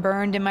crashed and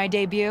burned in my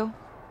debut?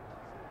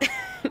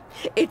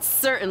 It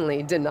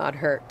certainly did not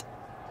hurt.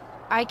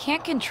 I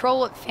can't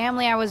control what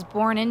family I was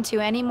born into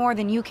any more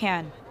than you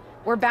can.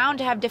 We're bound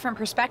to have different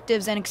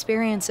perspectives and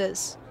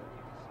experiences.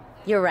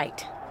 You're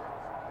right.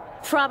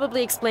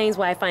 Probably explains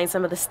why I find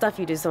some of the stuff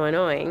you do so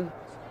annoying.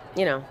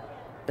 You know,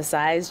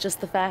 besides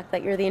just the fact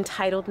that you're the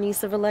entitled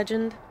niece of a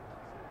legend.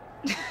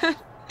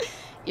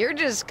 You're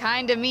just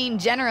kinda mean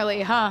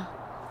generally, huh?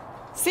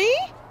 See?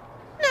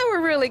 Now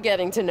we're really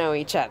getting to know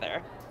each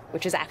other.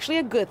 Which is actually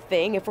a good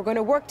thing if we're going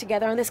to work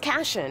together on this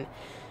cash-in.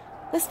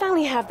 Let's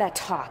finally have that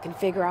talk and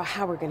figure out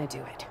how we're going to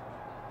do it.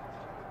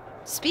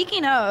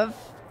 Speaking of...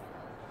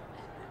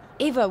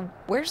 Ava,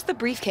 where's the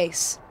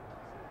briefcase?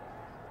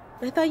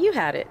 I thought you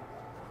had it.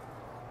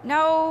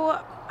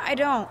 No, I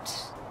don't.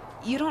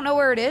 You don't know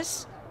where it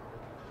is?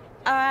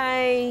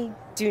 I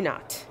do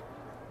not.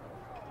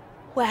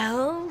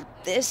 Well,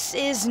 this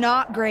is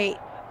not great.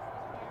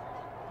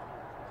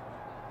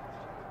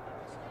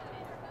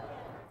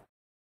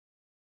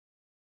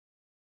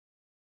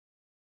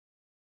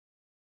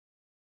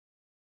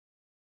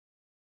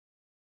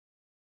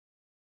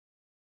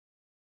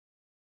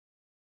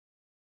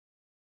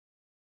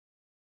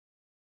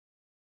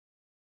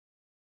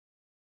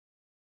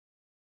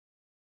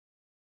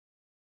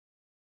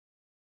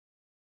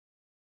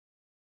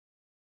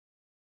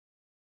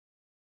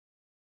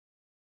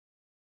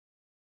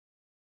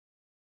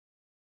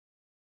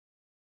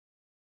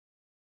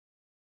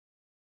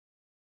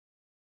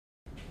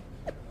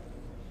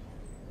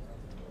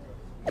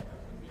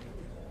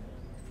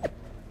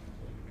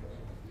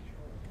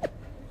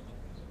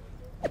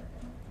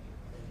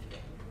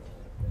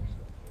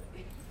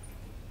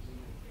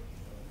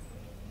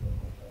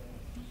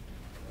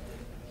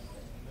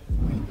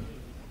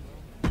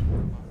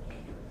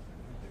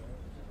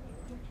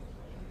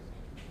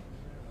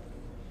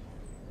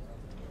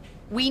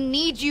 We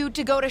need you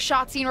to go to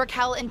Shotzi and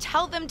Raquel and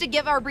tell them to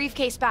give our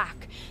briefcase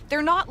back.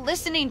 They're not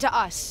listening to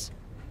us.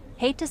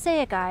 Hate to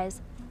say it, guys,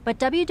 but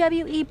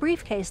WWE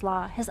briefcase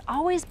law has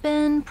always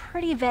been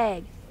pretty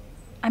vague.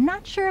 I'm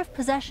not sure if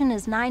possession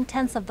is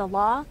 9/10 of the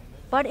law,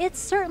 but it's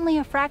certainly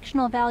a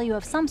fractional value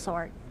of some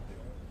sort.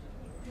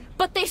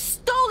 But they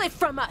stole it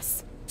from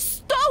us!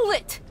 Stole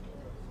it!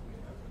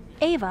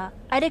 Ava,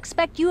 I'd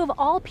expect you of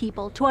all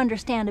people to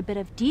understand a bit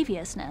of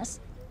deviousness.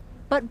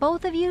 But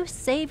both of you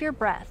save your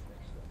breath.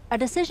 A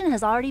decision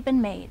has already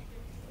been made.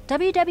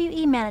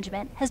 WWE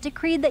management has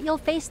decreed that you'll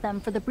face them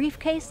for the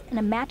briefcase in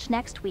a match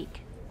next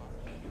week.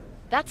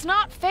 That's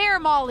not fair,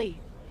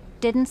 Molly.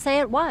 Didn't say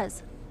it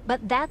was,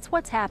 but that's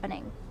what's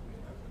happening.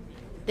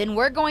 Then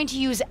we're going to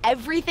use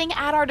everything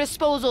at our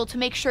disposal to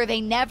make sure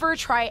they never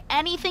try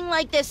anything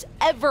like this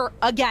ever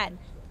again.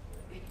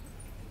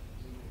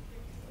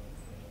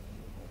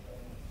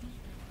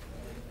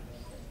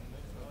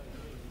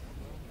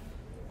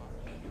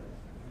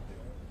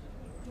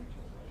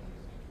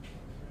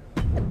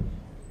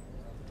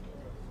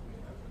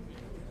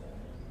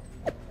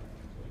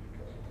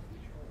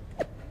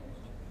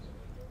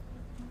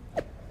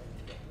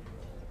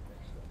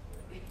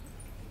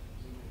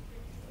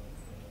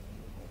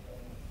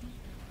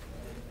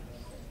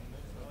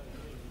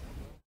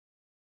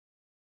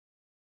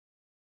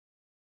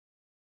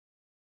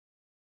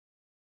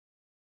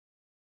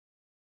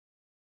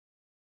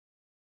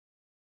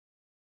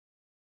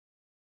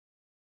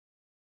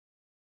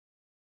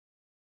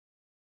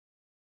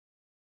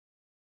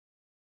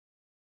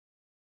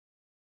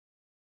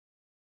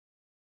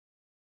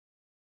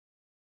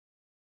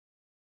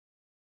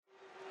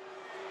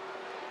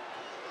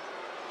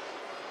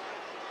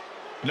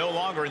 No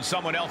longer in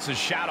someone else's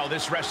shadow,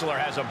 this wrestler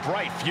has a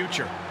bright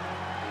future.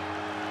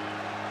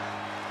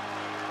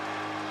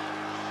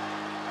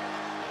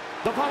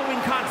 The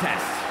following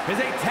contest is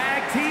a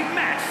tag team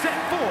match set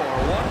for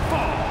one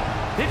fall.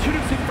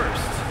 Introducing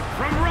first,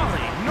 from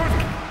Raleigh, North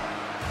Carolina.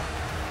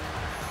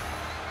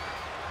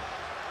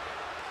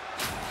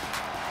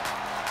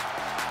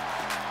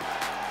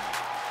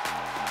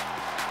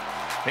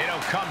 They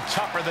don't come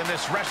tougher than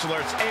this wrestler.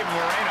 It's Ava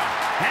Moreno.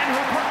 And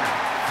her partner,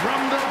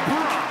 from the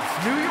Bronx,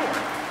 New York,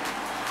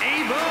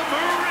 Ava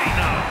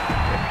Moreno.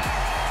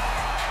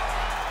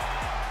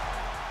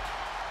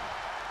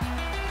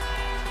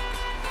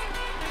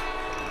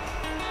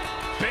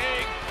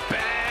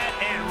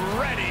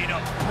 ready to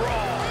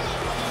brawl.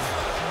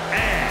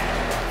 And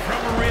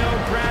from Rio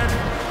Grande.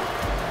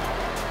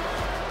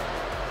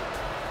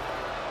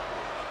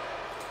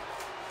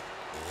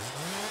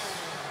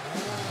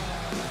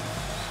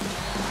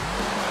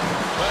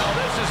 Well,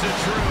 this is a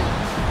true...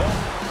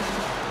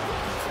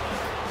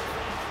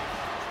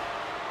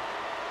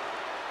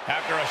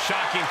 After a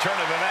shocking turn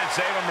of events,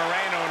 Ava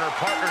Moreno and her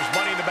partner's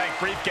Money in the Bank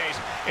briefcase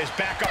is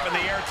back up in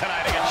the air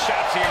tonight against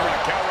Shotzi and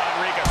Raquel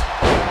Rodriguez.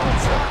 Well,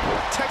 it's not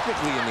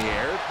technically in the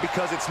air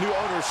because its new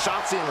owners,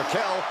 Shotzi and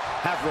Raquel,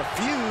 have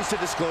refused to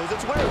disclose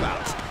its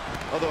whereabouts.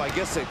 Although I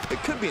guess it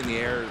could be in the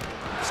air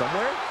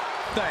somewhere.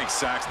 Thanks,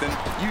 Saxton.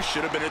 You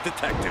should have been a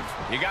detective.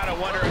 You gotta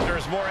wonder if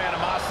there's more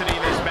animosity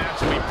in this match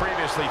than we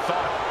previously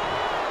thought.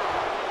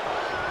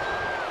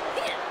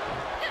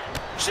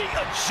 She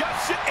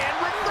adjusts it and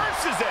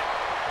reverses it.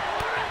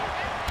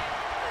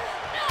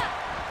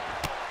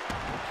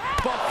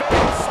 Buffet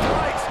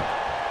strikes.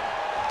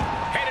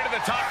 Headed to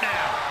the top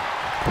now.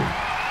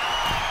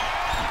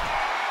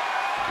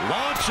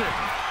 Launching.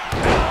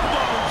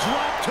 Elbow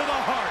drop to the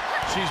heart.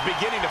 She's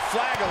beginning to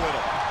flag a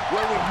little.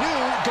 Well, we knew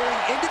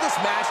going into this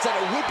match that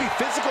it would be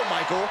physical,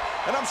 Michael,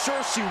 and I'm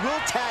sure she will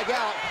tag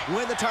out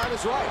when the time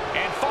is right.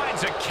 And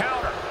finds a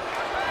counter.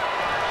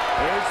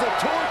 There's the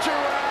torture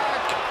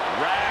rack.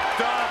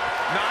 Racked up.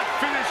 Not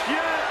finished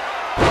yet.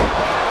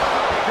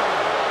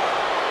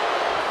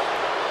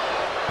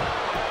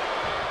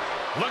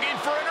 Looking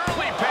for an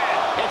early pin.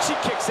 And she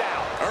kicks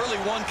out. Early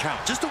 1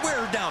 count, just to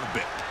wear her down a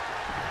bit.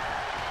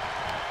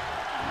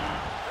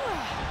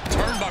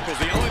 Turnbuckle's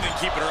the only thing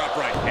keeping her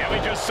upright. And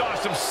we just saw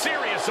some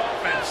serious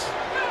offense.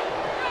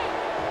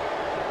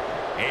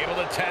 Able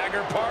to tag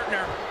her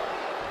partner.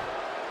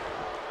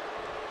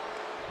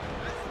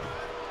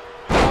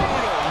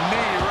 Brutal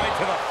knee right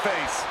to the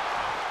face.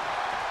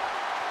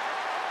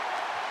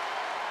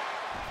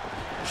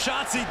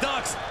 Shotzi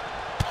ducks.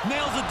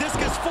 Nails a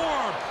discus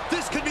forearm.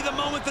 This could be the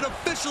moment that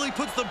officially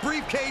puts the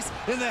briefcase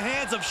in the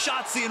hands of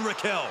Shotzi and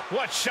Raquel.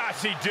 What's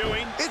Shotzi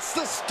doing? It's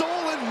the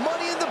stolen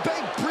Money in the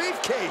Bank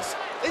briefcase.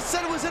 They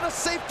said it was in a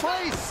safe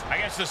place. I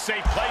guess the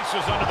safe place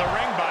was under the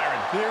ring, Byron.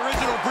 The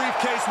original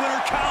briefcase winner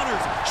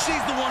counters.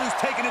 She's the one who's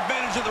taking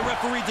advantage of the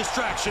referee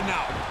distraction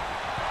now.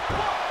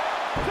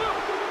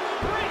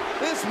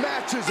 This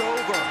match is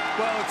over.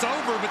 Well, it's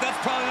over, but that's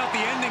probably not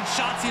the ending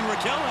Shotzi and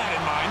Raquel had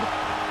in mind.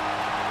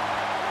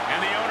 And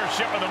the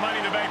ownership of the Money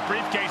in the Bank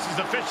briefcase is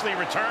officially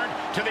returned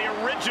to the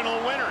original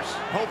winners.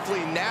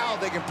 Hopefully now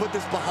they can put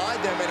this behind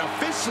them and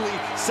officially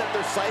set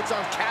their sights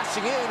on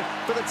cashing in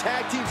for the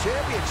Tag Team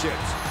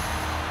Championships.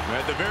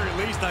 At the very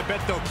least, I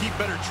bet they'll keep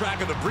better track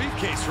of the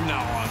briefcase from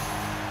now on.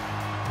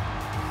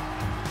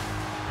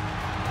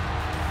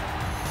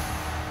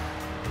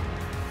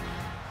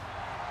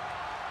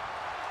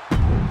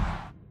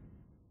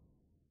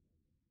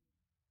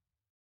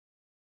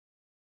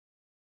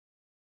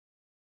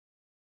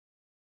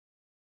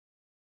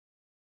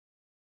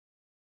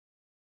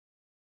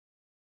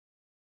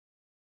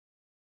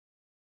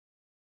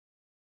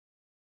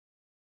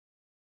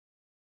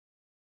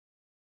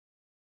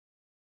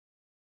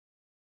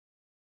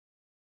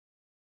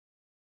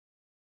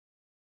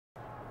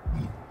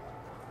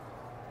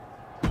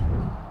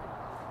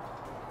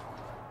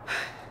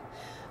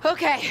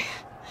 Okay,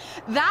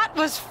 that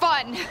was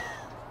fun.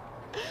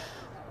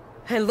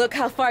 And look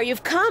how far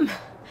you've come.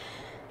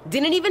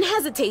 Didn't even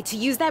hesitate to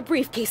use that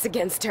briefcase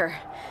against her.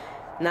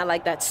 Not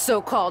like that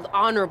so-called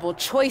honorable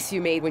choice you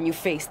made when you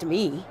faced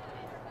me.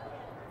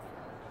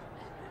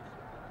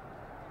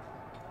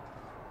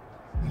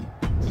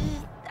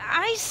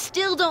 I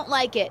still don't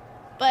like it,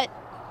 but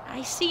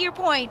I see your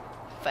point.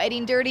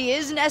 Fighting dirty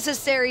is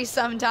necessary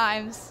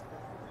sometimes.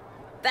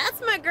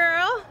 That's my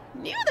girl.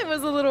 Knew there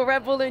was a little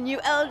rebel in you,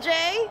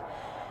 LJ.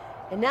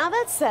 And now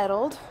that's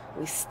settled,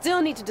 we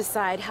still need to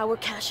decide how we're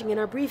cashing in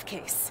our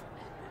briefcase.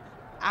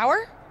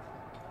 Our?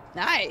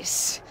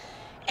 Nice.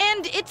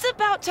 And it's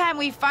about time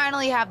we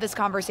finally have this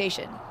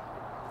conversation.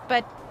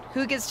 But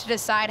who gets to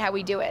decide how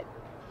we do it?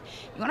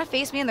 You want to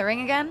face me in the ring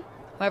again?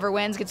 Whoever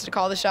wins gets to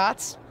call the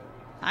shots?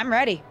 I'm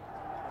ready.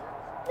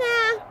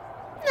 Nah,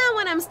 not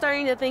when I'm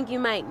starting to think you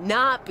might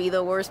not be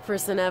the worst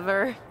person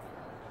ever.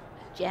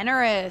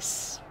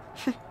 Generous.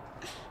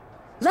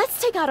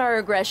 Let's take out our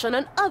aggression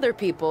on other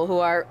people who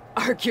are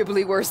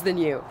arguably worse than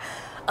you.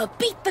 A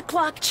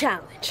beat-the-clock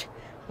challenge.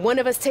 One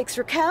of us takes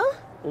Raquel,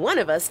 one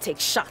of us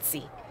takes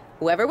Shotzi.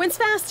 Whoever wins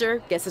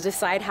faster gets to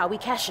decide how we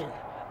cash in.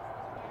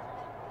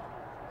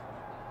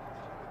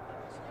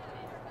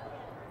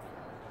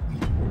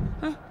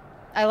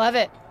 I love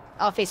it.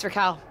 I'll face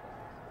Raquel.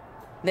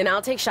 Then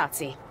I'll take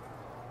Shotzi.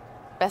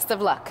 Best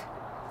of luck,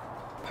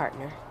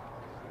 partner.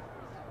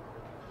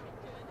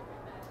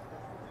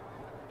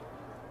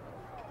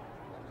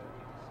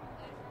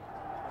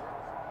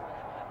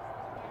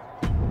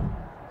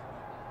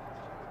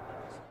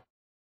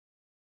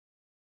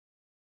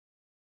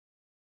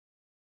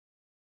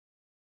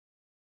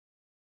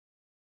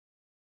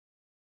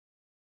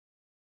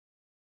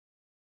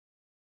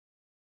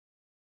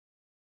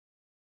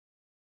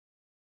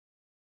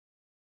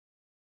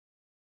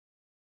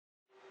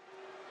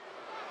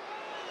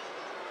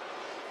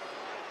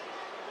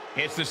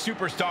 It's the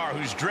superstar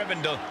who's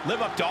driven to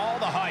live up to all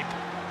the hype.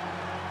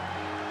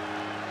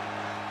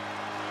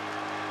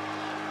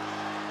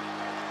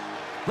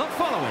 The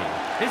following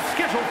is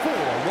scheduled for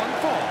one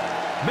fall.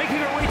 Making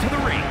her way to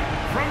the ring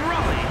from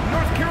Raleigh,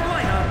 North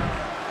Carolina,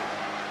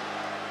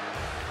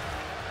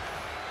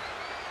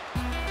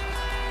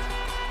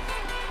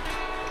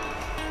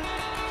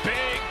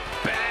 big,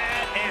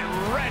 bad, and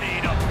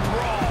ready to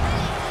brawl.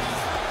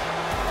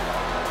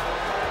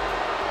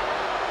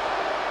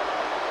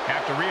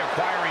 After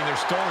reacquiring their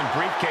stolen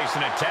briefcase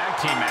in a tag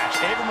team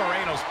match, Ava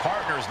Moreno's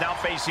partner is now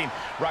facing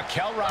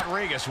Raquel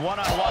Rodriguez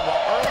one-on-one,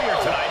 while earlier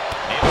tonight,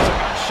 it was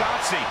about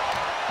Shotzi.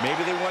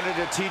 Maybe they wanted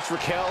to teach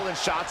Raquel and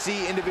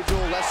Shotzi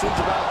individual lessons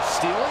about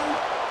stealing?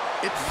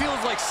 It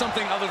feels like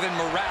something other than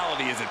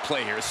morality is at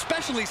play here,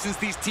 especially since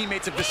these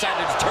teammates have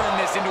decided to turn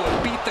this into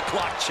a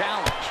beat-the-clock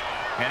challenge.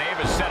 And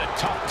Ava set a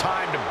tough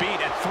time to beat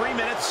at 3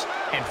 minutes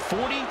and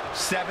 47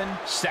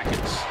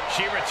 seconds.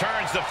 She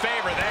returns the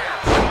favor there,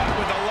 caught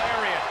with a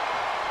lariat.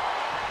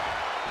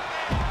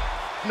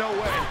 No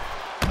way.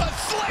 A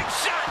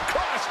slingshot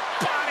cross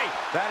body.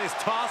 That is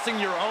tossing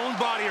your own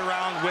body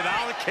around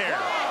without a care.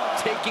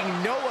 Taking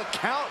no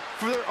account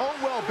for their own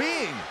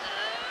well-being.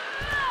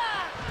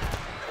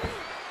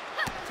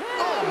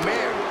 Oh,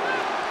 man.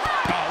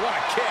 Oh, what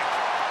a kick.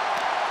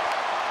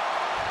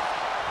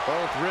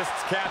 Both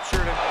wrists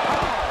captured.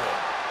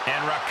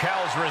 And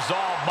Raquel's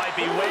resolve might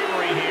be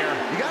wavering here.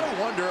 You gotta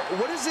wonder,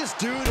 what does this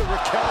do to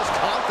Raquel's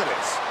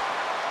confidence?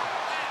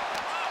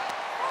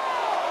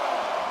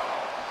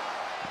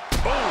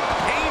 Oh,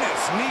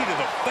 heinous knee to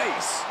the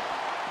face.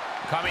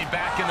 Coming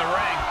back in the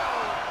ring.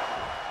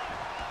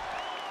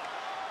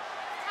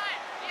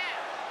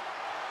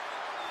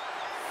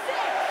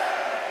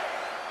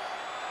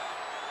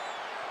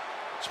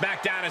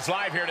 SmackDown is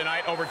live here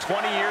tonight, over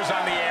 20 years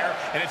on the air,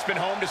 and it's been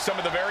home to some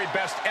of the very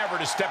best ever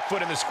to step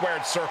foot in the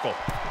squared circle.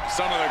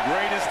 Some of the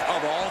greatest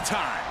of all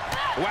time.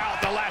 Wow,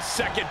 at the last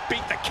second,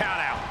 beat the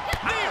count out.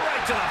 Knee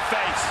right to the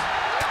face.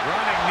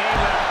 Running knee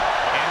lift.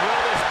 And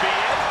will this be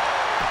it?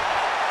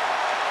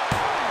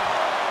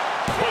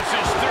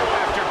 Pushes through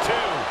after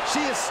 2.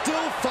 She is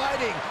still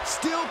fighting,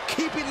 still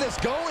keeping this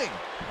going.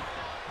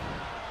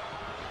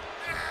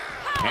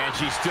 And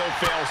she still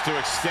fails to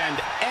extend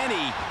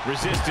any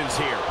resistance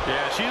here.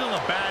 Yeah, she's on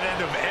the bad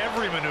end of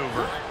every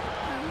maneuver.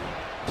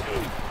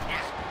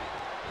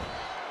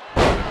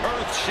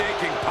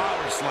 Earth-shaking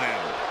power slam.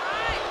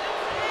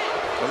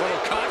 A little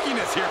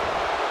cockiness here.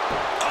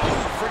 Oh,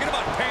 forget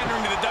about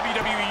pandering to the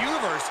WWE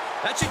Universe.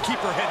 That should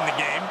keep her head in the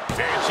game.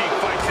 And she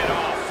fights it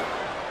off.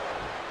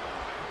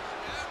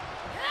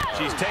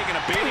 She's taking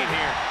a beating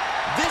here.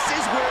 This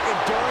is where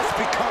endurance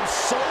becomes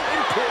so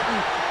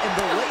important in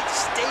the late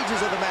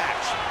stages of the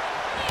match.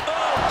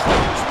 Oh,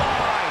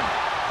 clothesline!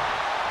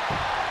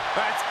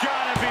 That's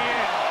gotta be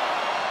it.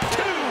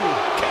 2!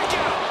 Kick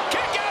out!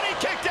 Kick out! He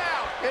kicked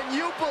out! And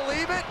you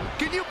believe it?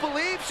 Can you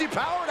believe she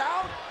powered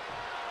out?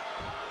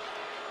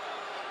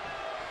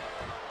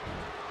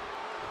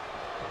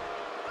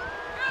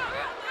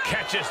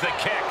 Catches the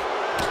kick.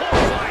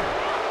 Clothesline!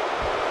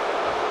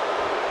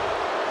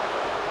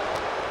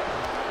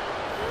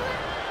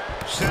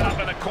 Set up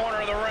in the corner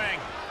of the ring.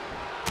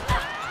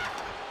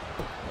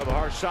 Couple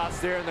hard shots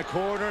there in the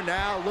corner.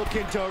 Now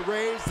looking to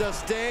raise the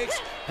stakes.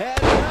 Head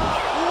up.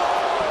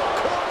 Whoa!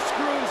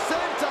 Corkscrew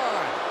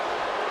senton.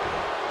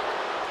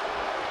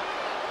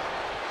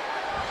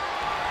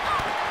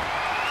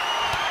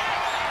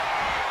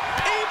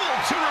 Able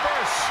to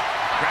reverse.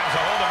 Grabs a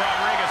hold of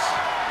Rodriguez.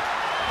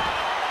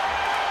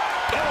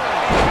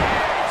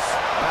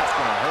 That's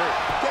gonna hurt.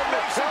 Then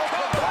Raquel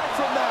come back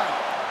from that.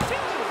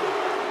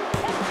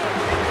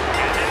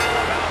 And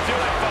that'll about do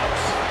it,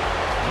 folks.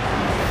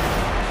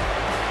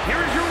 here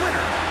is your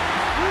winner,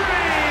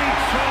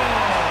 Rachel.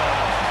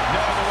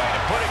 No other way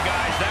to put it,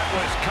 guys. That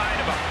was kind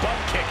of a butt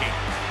kicking.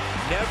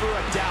 Never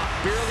a doubt.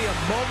 Barely a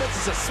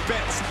moment's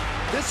suspense.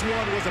 This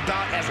one was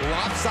about as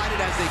lopsided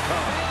as they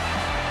come.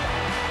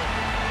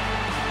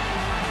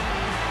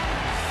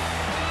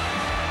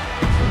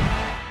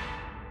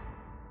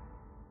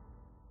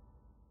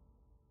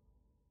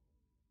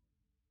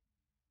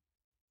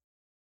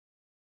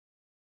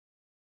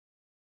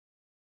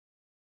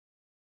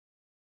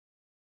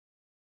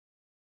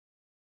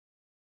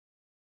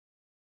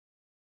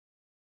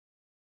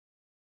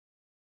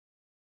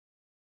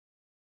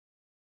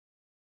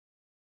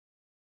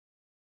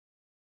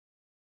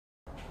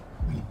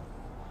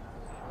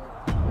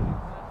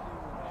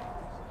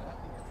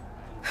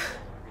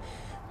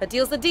 A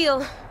deal's a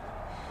deal.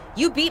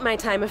 You beat my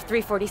time of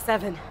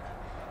 3:47.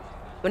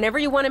 Whenever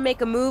you want to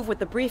make a move with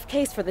the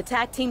briefcase for the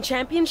tag team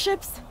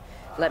championships,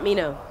 let me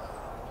know.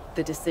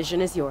 The decision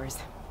is yours.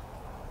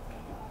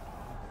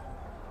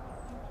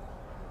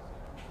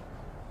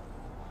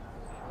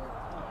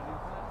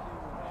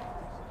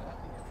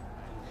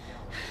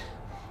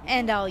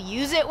 And I'll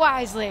use it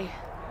wisely.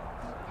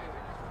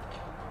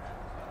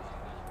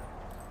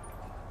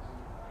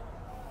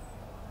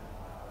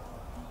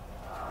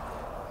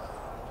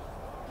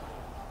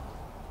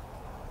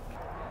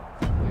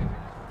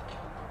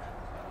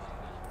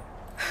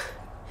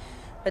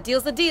 A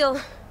deal's a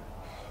deal.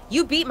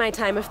 You beat my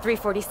time of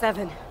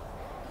 3:47.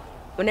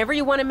 Whenever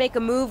you want to make a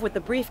move with the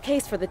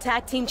briefcase for the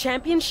tag team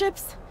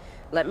championships,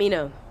 let me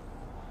know.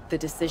 The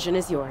decision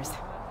is yours.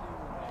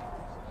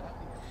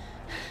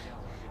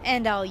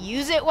 And I'll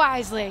use it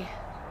wisely.